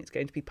recording, it's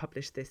going to be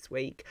published this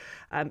week.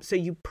 So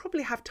you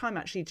probably have time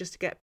actually just to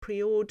get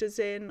pre-orders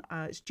in.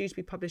 It's due to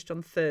be published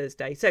on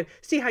Thursday. So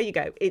see how you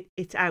go.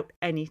 It's out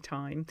any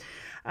time.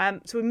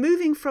 So we're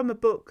moving from a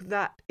book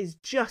that is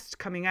just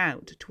coming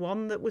out to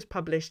one that was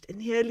published in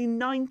the early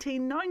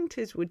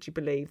 1990s, would you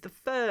believe? The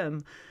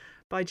Firm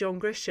by John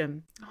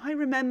Grisham. I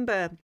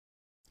remember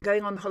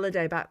going on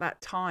holiday about that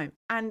time,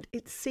 and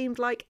it seemed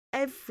like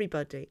every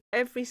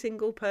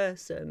single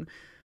person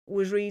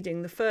was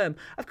reading The Firm.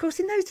 Of course,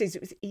 in those days,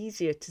 it was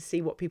easier to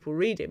see what people were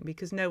reading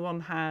because no one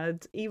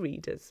had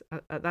e-readers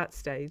at that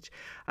stage.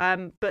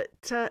 But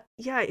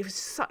it was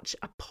such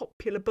a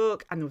popular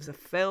book, and there was a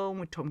film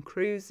with Tom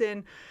Cruise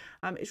in.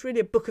 It's really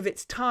a book of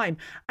its time,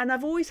 and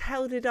I've always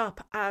held it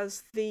up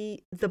as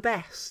the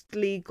best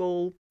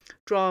legal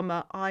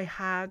drama I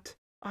had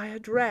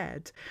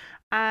read,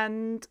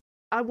 and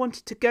I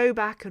wanted to go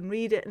back and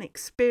read it and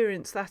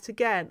experience that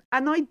again.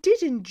 And I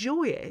did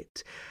enjoy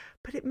it,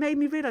 but it made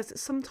me realise that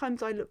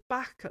sometimes I look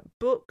back at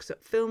books,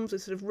 at films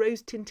with sort of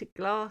rose-tinted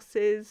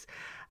glasses,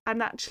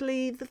 and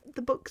actually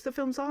the books, the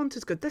films aren't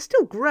as good. They're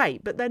still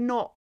great, but they're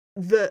not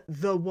the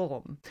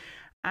one.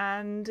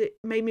 And it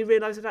made me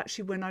realise that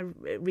actually when I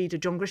read a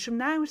John Grisham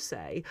now,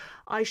 say,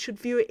 I should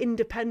view it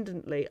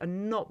independently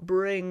and not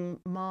bring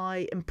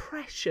my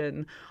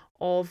impression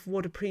of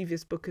what a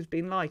previous book has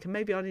been like, and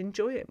maybe I'd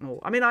enjoy it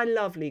more. I mean, I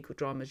love legal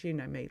dramas, you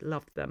know me,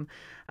 love them.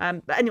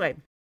 But anyway,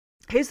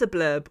 here's the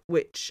blurb,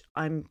 which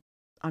I'm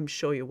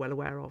sure you're well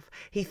aware of.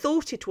 He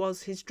thought it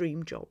was his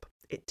dream job.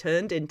 It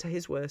turned into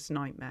his worst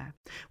nightmare.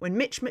 When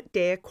Mitch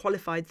McDear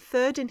qualified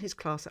third in his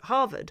class at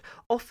Harvard,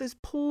 offers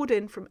poured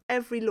in from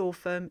every law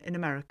firm in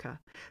America.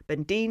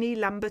 Bendini,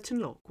 Lambert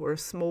and Locke were a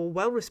small,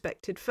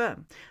 well-respected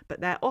firm,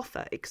 but their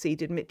offer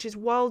exceeded Mitch's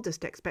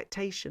wildest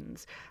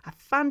expectations. A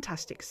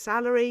fantastic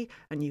salary,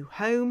 a new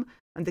home,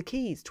 and the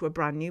keys to a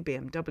brand new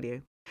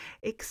BMW.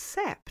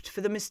 Except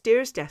for the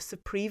mysterious deaths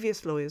of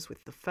previous lawyers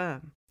with the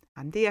firm,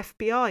 and the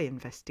FBI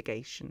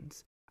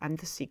investigations, and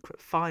the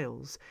secret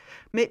files.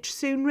 Mitch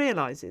soon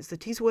realises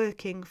that he's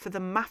working for the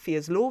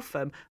mafia's law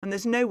firm, and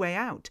there's no way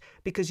out,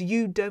 because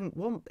you don't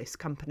want this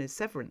company's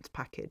severance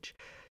package.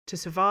 To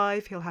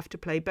survive, he'll have to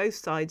play both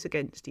sides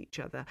against each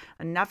other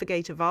and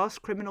navigate a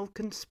vast criminal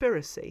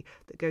conspiracy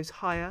that goes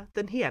higher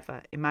than he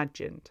ever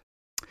imagined.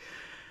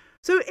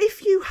 So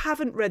if you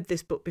haven't read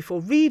this book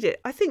before, read it.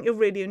 I think you'll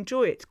really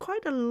enjoy it. It's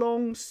quite a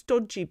long,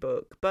 stodgy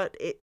book, but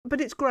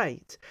it's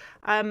great.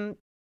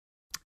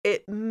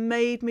 It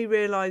made me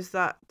realise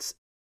that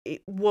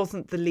it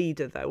wasn't the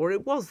leader, though, or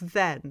it was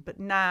then, but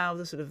now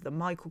the sort of the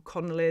Michael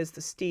Connollys,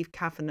 the Steve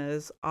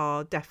Kavanaghs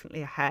are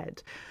definitely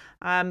ahead.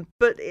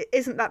 But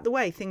isn't that the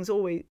way? Things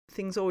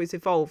always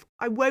evolve.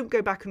 I won't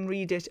go back and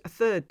read it a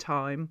third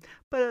time,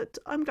 but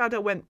I'm glad I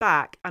went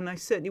back, and I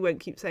certainly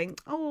won't keep saying,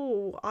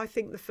 oh, I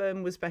think The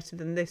Firm was better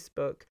than this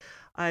book.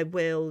 I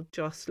will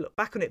just look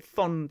back on it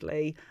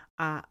fondly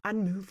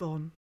and move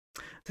on.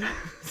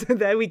 So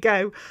there we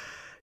go.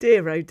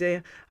 Dear, oh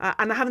dear.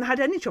 And I haven't had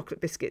any chocolate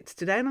biscuits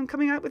today, and I'm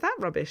coming out with that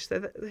rubbish.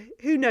 So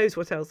who knows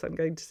what else I'm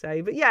going to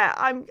say. But yeah,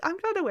 I'm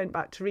glad I went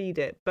back to read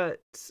it.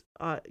 But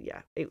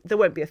there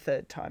won't be a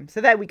third time.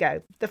 So there we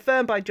go. The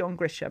Firm by John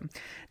Grisham.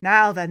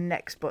 Now the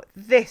next book.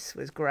 This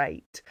was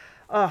great.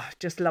 Oh,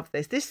 just love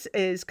this. This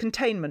is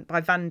Containment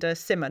by Vanda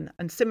Simon.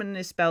 And Simon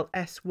is spelled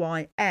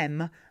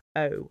Symon.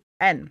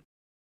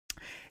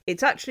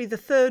 It's actually the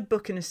third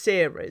book in a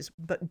series,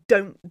 but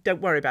don't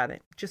worry about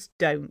it. Just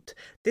don't.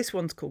 This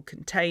one's called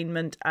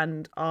Containment,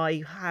 and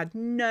I had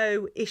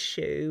no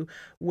issue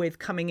with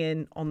coming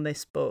in on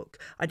this book.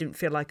 I didn't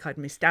feel like I'd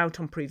missed out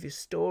on previous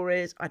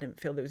stories. I didn't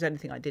feel there was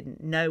anything I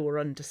didn't know or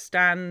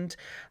understand.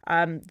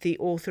 The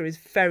author is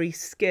very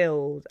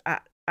skilled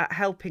at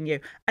helping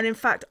you. And in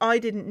fact, I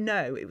didn't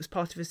know it was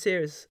part of a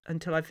series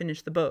until I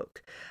finished the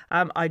book.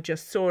 I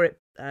just saw it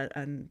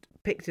and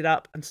picked it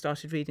up and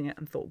started reading it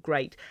and thought,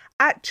 great.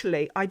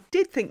 Actually, I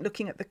did think,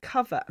 looking at the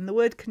cover and the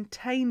word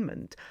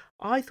containment,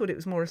 I thought it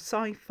was more a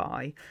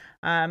sci-fi.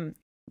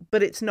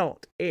 but it's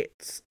not.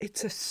 It's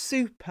a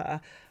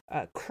super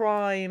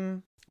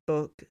crime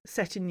book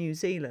set in New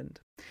Zealand.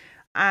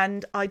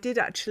 And I did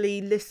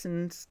actually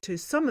listen to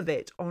some of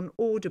it on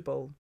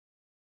Audible.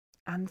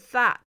 And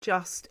that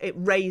it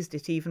raised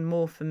it even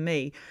more for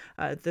me.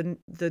 The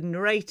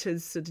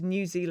narrator's sort of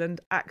New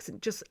Zealand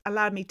accent just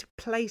allowed me to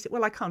place it.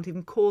 Well, I can't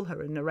even call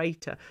her a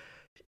narrator.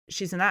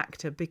 She's an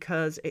actor,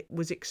 because it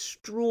was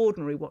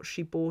extraordinary what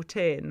she brought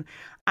in.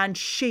 And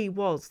she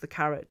was the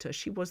character.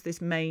 She was this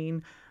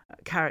main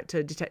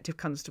character, Detective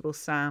Constable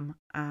Sam.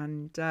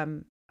 And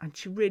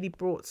she really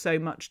brought so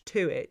much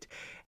to it.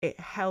 It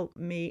helped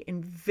me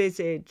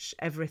envisage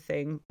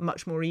everything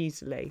much more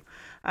easily.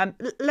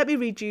 Let me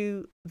read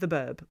you the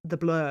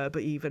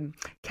blurb even.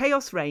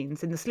 Chaos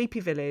reigns in the sleepy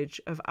village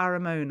of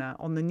Aramona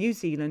on the New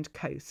Zealand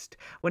coast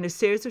when a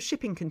series of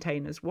shipping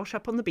containers wash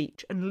up on the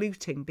beach and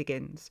looting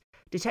begins.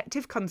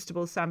 Detective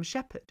Constable Sam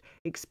Shepherd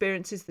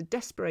experiences the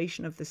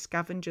desperation of the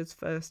scavengers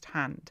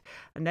firsthand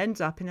and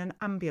ends up in an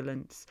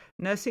ambulance,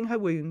 nursing her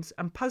wounds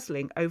and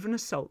puzzling over an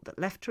assault that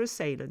left her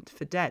assailant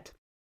for dead.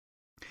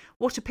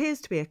 What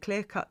appears to be a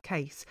clear-cut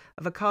case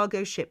of a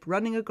cargo ship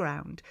running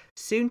aground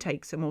soon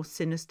takes a more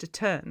sinister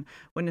turn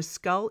when a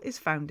skull is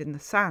found in the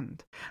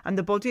sand and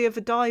the body of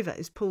a diver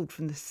is pulled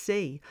from the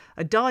sea,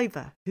 a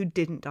diver who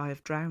didn't die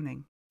of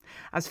drowning.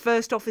 As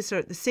first officer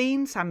at the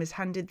scene, Sam is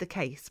handed the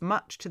case,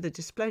 much to the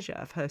displeasure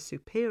of her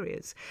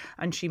superiors,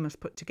 and she must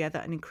put together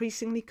an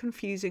increasingly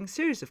confusing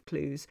series of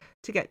clues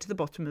to get to the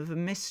bottom of a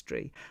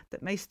mystery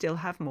that may still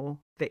have more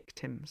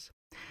victims.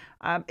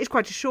 It's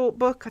quite a short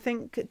book, I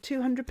think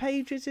 200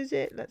 pages, is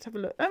it? Let's have a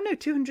look. Oh no,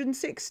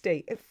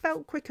 260. It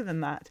felt quicker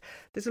than that.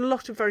 There's a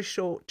lot of very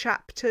short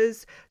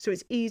chapters, so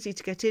it's easy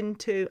to get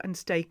into and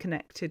stay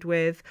connected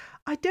with.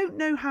 I don't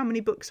know how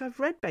many books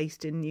I've read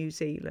based in New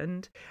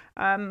Zealand.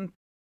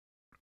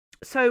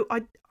 So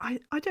I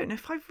don't know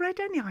if I've read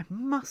any. I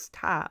must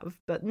have,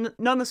 but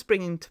none are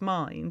springing to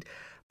mind.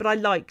 But I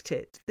liked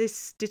it.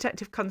 This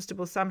Detective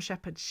Constable Sam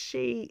Shepherd,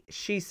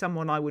 she's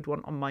someone I would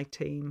want on my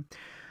team.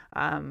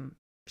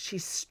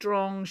 She's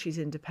strong, she's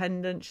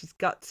independent, she's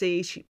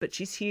gutsy, but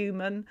she's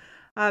human.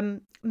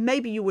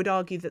 Maybe you would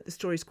argue that the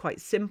story is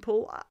quite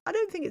simple. I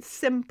don't think it's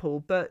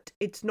simple, but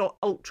it's not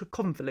ultra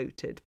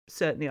convoluted.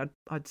 Certainly,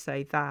 I'd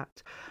say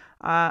that.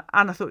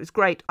 And I thought it was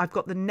great. I've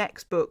got the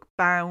next book,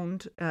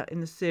 Bound,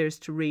 in the series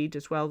to read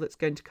as well, that's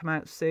going to come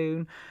out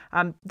soon.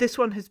 This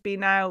one has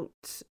been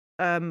out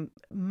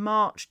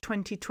March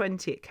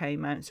 2020 it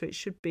came out, so it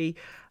should be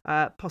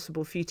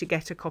possible for you to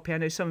get a copy. I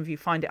know some of you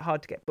find it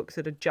hard to get books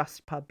that are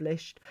just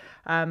published,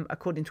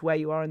 according to where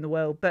you are in the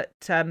world,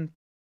 but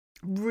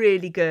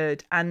really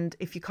good. And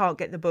if you can't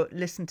get the book,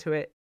 listen to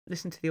the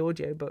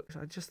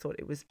audiobooks. I just thought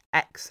it was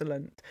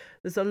excellent.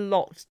 There's a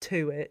lot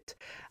to it,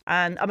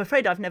 and I'm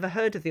afraid I've never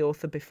heard of the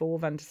author before,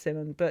 Vanda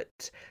Simon,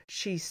 but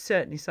she's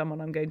certainly someone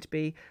I'm going to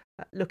be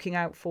looking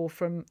out for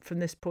from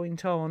this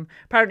point on.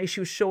 Apparently she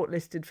was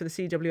shortlisted for the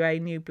CWA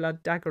New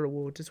Blood Dagger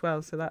Award as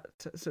well, so that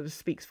sort of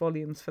speaks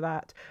volumes for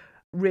that.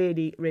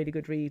 Really, really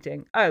good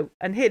reading. Oh,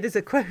 and here there's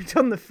a quote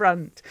on the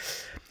front.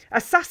 A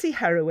sassy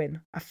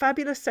heroine, a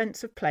fabulous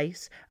sense of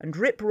place, and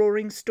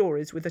rip-roaring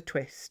stories with a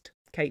twist.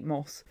 Kate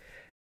Moss.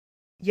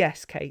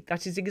 Yes, Kate,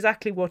 that is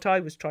exactly what I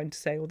was trying to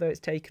say, although it's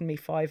taken me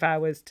 5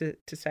 hours to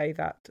say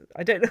that.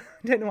 I don't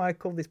know why I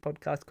call this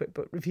podcast Quick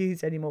Book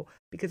Reviews anymore,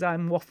 because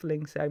I'm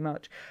waffling so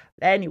much.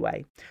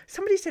 Anyway,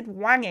 somebody said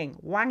wanging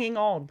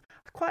on.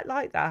 I quite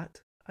like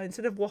that.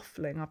 Instead of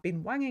waffling, I've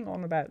been wanging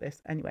on about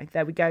this. Anyway,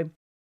 there we go.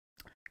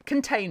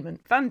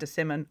 Containment, Vanda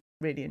Simon.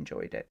 Really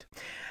enjoyed it.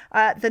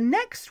 The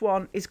next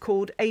one is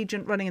called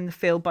Agent Running in the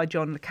Field by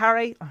John le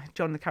Carré.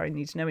 John le Carré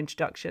needs no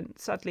introduction.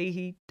 Sadly,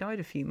 he died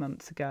a few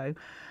months ago.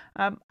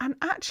 And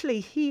actually,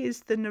 he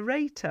is the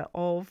narrator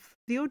of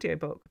the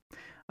audiobook,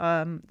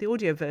 the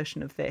audio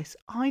version of this.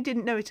 I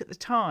didn't know it at the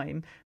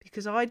time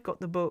because I'd got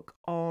the book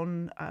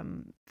on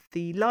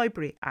the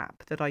library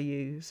app that I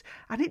use,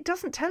 and it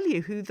doesn't tell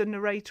you who the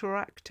narrator or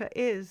actor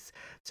is.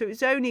 So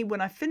it's only when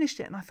I finished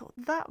it and I thought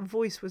that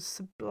voice was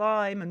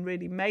sublime and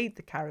really made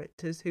the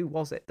characters, who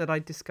was it, that I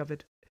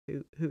discovered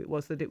who it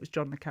was, that it was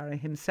John le Carré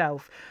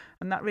himself,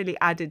 and that really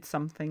added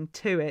something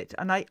to it.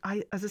 And I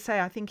as I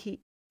say, I think he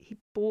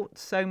brought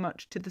so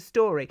much to the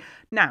story.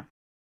 Now,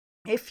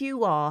 if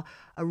you are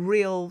a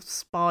real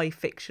spy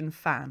fiction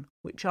fan,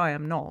 which I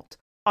am not,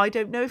 I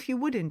don't know if you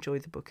would enjoy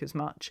the book as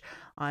much.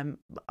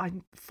 I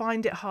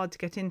find it hard to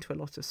get into a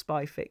lot of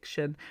spy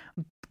fiction,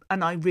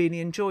 and I really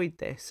enjoyed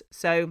this.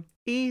 So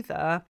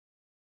either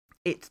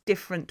it's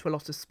different to a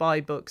lot of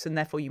spy books and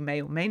therefore you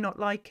may or may not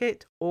like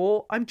it,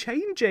 or I'm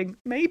changing.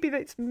 Maybe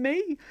that's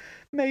me.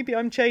 Maybe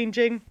I'm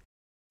changing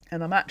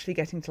and I'm actually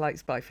getting to like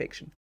spy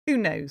fiction. Who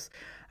knows?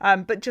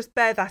 But just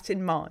bear that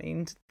in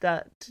mind,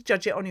 that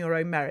judge it on your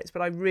own merits,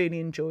 but I really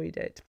enjoyed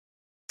it.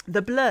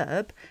 The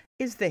blurb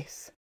is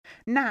this.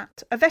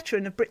 Nat, a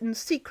veteran of Britain's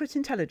Secret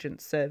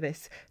Intelligence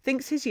Service,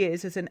 thinks his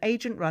years as an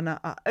agent runner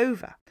are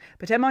over,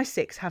 but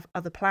MI6 have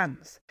other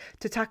plans.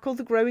 To tackle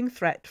the growing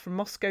threat from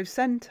Moscow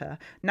Centre,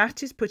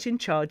 Nat is put in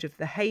charge of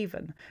The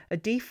Haven, a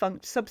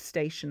defunct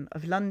substation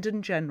of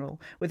London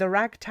General with a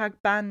ragtag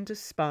band of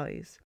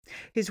spies.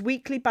 His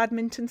weekly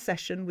badminton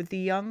session with the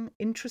young,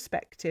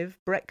 introspective,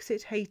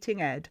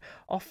 Brexit-hating Ed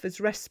offers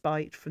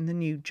respite from the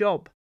new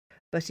job.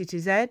 But it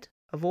is Ed,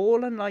 of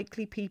all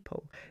unlikely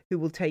people, who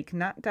will take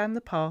Nat down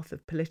the path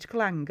of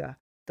political anger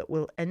that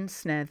will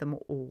ensnare them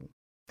all.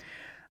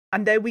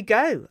 And there we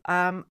go.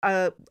 As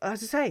I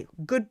say,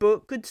 good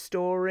book, good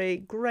story,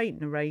 great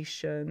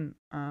narration.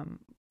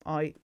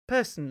 I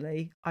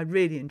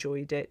really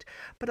enjoyed it,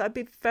 but I'd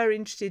be very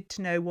interested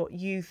to know what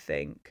you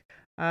think.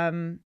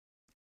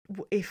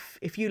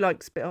 If you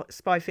like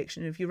spy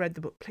fiction, if you read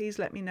the book, please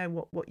let me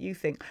know what you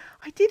think.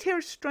 I did hear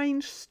a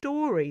strange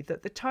story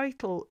that the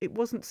title, it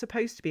wasn't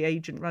supposed to be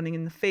Agent Running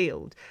in the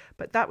Field,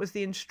 but that was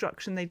the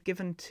instruction they'd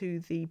given to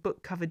the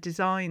book cover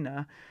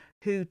designer,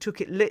 who took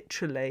it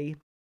literally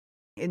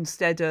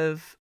instead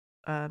of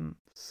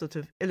sort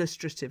of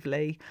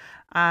illustratively,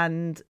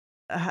 and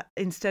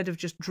instead of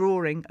just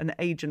drawing an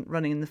agent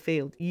running in the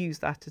field,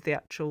 used that as the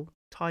actual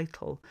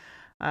title.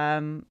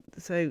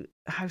 So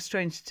how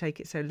strange to take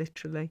it so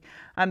literally.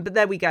 But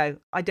there we go.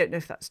 I don't know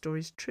if that story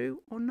is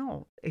true or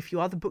not. If you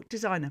are the book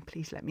designer,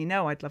 please let me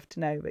know. I'd love to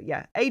know. But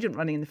yeah, Agent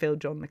Running in the Field,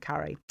 John le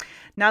Carré.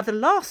 Now, the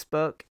last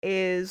book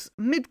is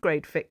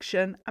mid-grade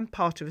fiction and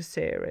part of a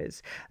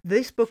series.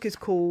 This book is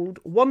called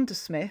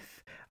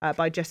Wondersmith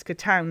by Jessica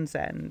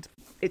Townsend.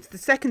 It's the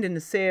second in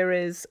the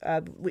series,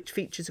 which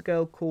features a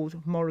girl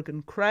called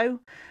Morrigan Crow.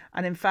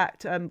 And in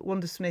fact,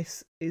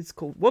 Wondersmith is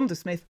called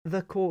Wondersmith,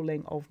 The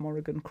Calling of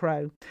Morrigan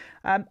Crow.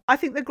 I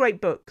think they're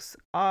great books.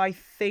 I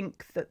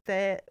think that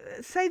they're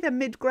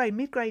mid-grade.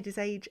 Mid-grade is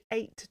age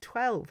 8 to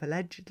 12,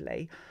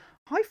 allegedly.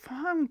 I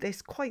found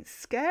this quite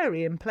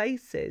scary in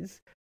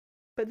places.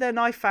 But then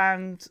I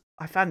found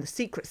The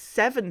Secret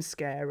 7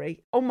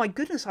 scary. Oh my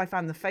goodness, I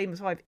found The Famous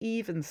 5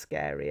 even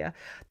scarier.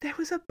 There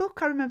was a book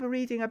I remember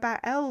reading about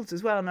elves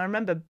as well, and I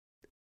remember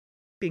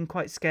being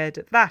quite scared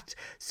at that.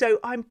 So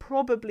I'm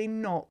probably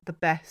not the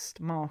best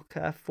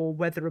marker for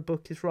whether a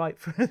book is right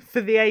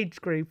for the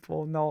age group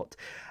or not.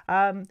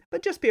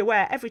 But just be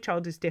aware, every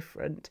child is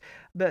different.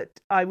 But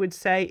I would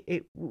say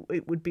it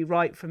would be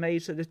right from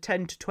age sort of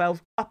 10 to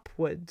 12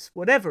 upwards,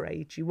 whatever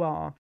age you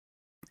are.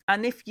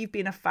 And if you've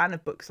been a fan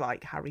of books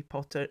like Harry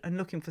Potter and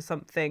looking for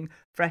something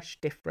fresh,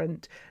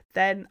 different,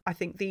 then I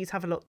think these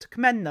have a lot to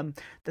commend them.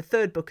 The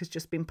third book has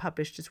just been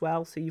published as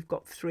well, so you've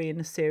got 3 in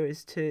a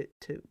series to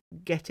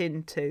get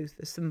into.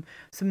 There's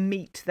some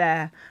meat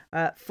there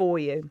for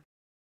you.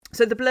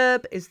 So the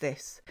blurb is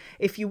this: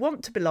 if you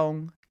want to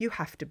belong, you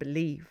have to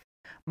believe.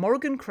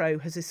 Morrigan Crow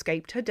has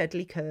escaped her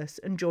deadly curse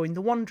and joined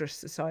the Wanderers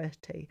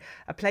Society,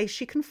 a place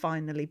she can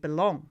finally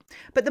belong.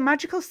 But the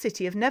magical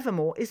city of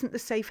Nevermore isn't the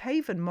safe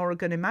haven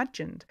Morrigan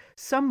imagined.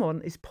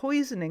 Someone is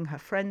poisoning her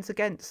friends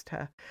against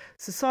her.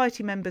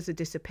 Society members are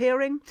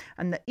disappearing,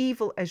 and the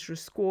evil Ezra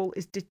Squall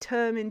is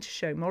determined to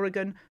show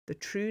Morrigan the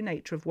true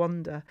nature of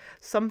wonder,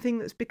 something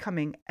that's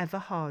becoming ever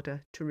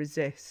harder to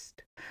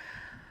resist.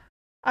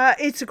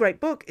 It's a great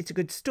book. It's a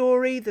good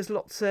story. There's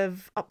lots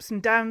of ups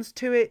and downs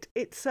to it.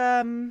 It's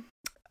a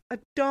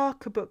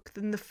darker book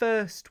than the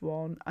first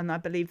one, and I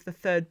believe the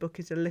third book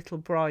is a little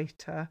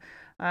brighter.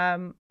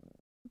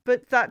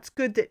 But that's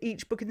good that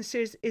each book in the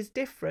series is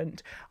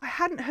different. I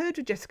hadn't heard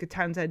of Jessica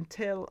Townsend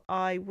until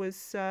I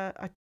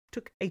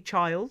took a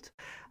child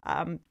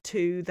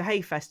to the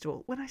Hay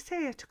Festival. When I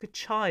say I took a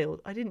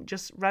child, I didn't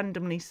just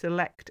randomly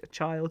select a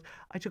child.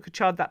 I took a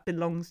child that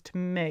belongs to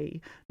me,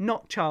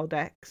 not Child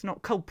X,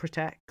 not Culprit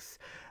X,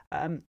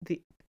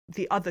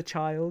 the other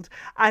child.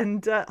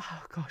 And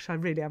oh gosh, I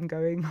really am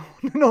going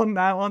on and on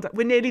now, aren't I?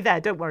 We're nearly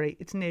there, don't worry,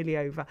 it's nearly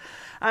over.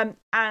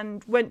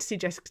 And went to see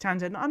Jessica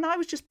Townsend, and I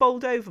was just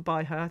bowled over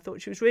by her. I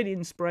thought she was really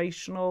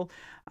inspirational,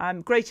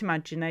 great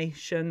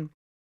imagination.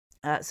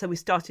 So we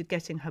started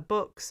getting her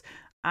books,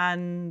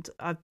 and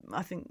I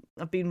think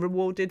I've been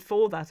rewarded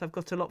for that. I've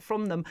got a lot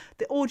from them.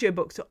 The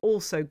audiobooks are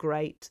also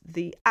great.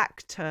 The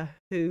actor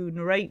who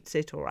narrates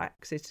it or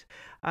acts it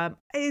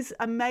is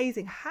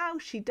amazing. How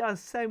she does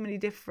so many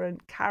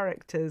different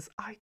characters.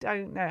 I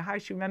don't know how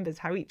she remembers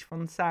how each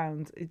one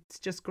sounds. It's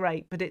just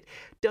great, but it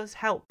does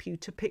help you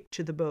to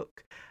picture the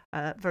book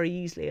very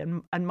easily,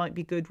 and might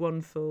be a good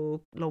one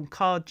for long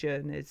car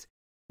journeys.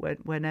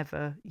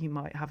 Whenever you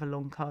might have a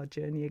long car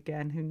journey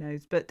again, who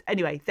knows. But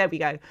anyway, there we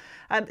go.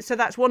 So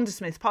that's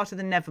Wondersmith, part of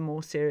the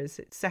Nevermore series.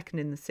 It's second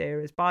in the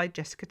series by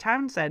Jessica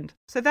Townsend.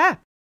 So there.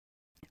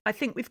 I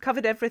think we've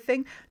covered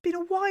everything. Been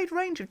a wide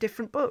range of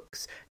different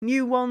books.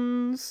 New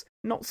ones,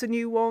 not so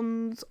new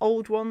ones,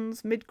 old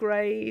ones,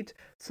 mid-grade,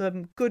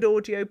 some good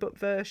audiobook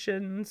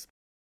versions.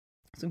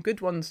 Some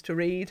good ones to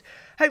read.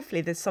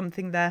 Hopefully there's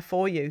something there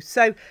for you.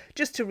 So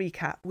just to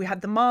recap, we had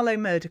The Marlowe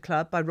Murder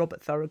Club by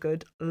Robert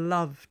Thorogood.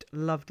 Loved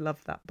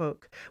that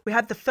book. We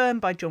had The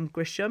Firm by John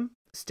Grisham.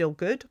 Still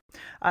good.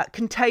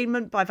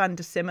 Containment by Van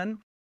der Simon.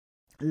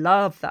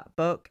 Love that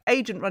book.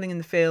 Agent Running in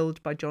the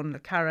Field by John le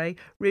Carré.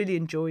 Really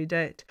enjoyed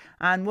it.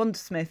 And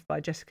Wondersmith by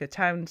Jessica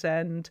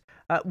Townsend.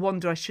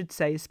 Wonder, I should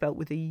say, is spelt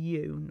with a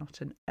U, not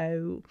an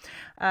O.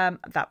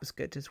 That was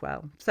good as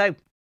well. So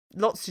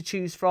lots to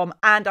choose from.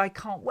 And I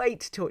can't wait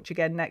to talk to you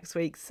again next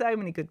week. So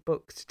many good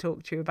books to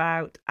talk to you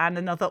about. And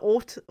another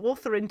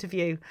author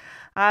interview.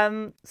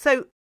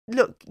 So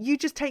look, you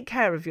just take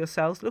care of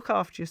yourselves. Look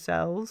after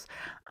yourselves.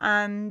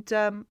 And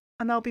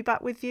I'll be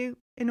back with you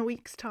in a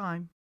week's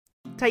time.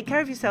 Take care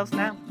of yourselves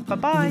now.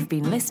 Bye-bye. You've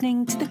been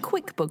listening to the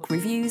Quick Book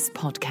Reviews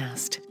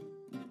podcast.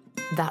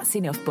 That's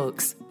enough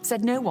books,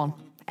 said no one,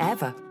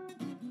 ever.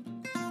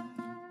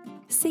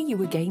 See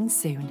you again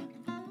soon.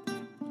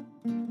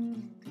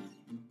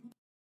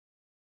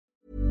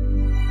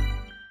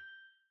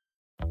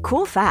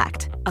 Cool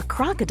fact, a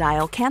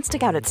crocodile can't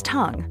stick out its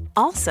tongue.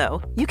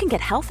 Also, you can get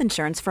health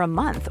insurance for a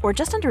month or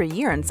just under a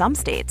year in some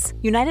states.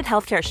 United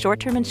Healthcare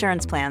short-term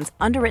insurance plans,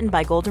 underwritten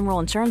by Golden Rule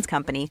Insurance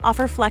Company,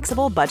 offer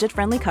flexible,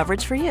 budget-friendly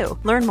coverage for you.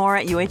 Learn more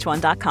at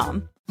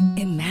uh1.com.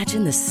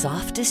 Imagine the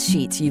softest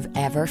sheets you've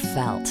ever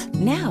felt.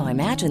 Now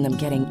imagine them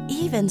getting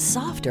even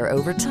softer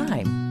over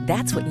time.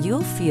 That's what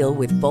you'll feel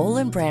with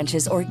Boll &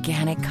 Branch's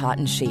organic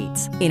cotton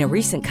sheets. In a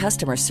recent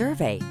customer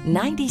survey,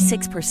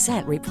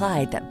 96%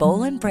 replied that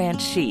Boll &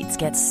 Branch sheets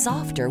get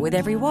softer with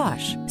every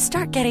wash.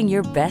 Start getting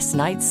your best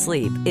night's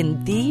sleep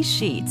in these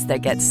sheets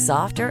that get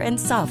softer and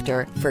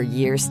softer for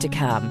years to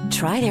come.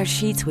 Try their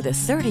sheets with a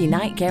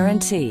 30-night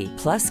guarantee.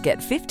 Plus, get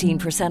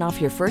 15%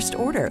 off your first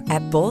order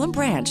at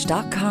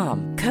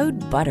bollandbranch.com. Code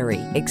BUTTERY.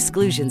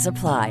 Exclusions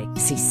apply.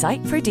 See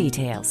site for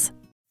details.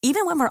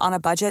 Even when we're on a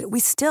budget, we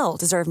still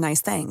deserve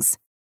nice things.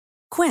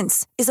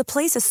 Quince is a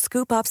place to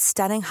scoop up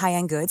stunning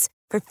high-end goods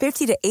for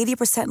 50 to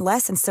 80%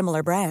 less than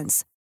similar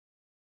brands.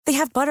 They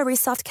have buttery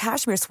soft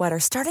cashmere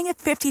sweaters starting at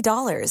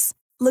 $50,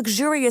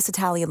 luxurious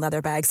Italian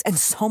leather bags, and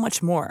so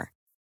much more.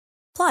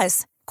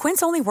 Plus,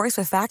 Quince only works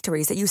with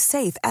factories that use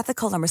safe,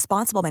 ethical, and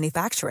responsible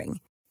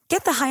manufacturing.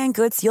 Get the high-end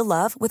goods you'll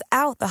love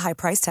without the high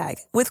price tag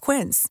with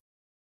Quince.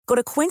 Go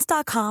to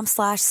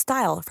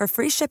quince.com/style for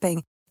free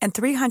shipping and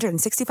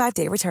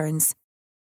 365-day returns.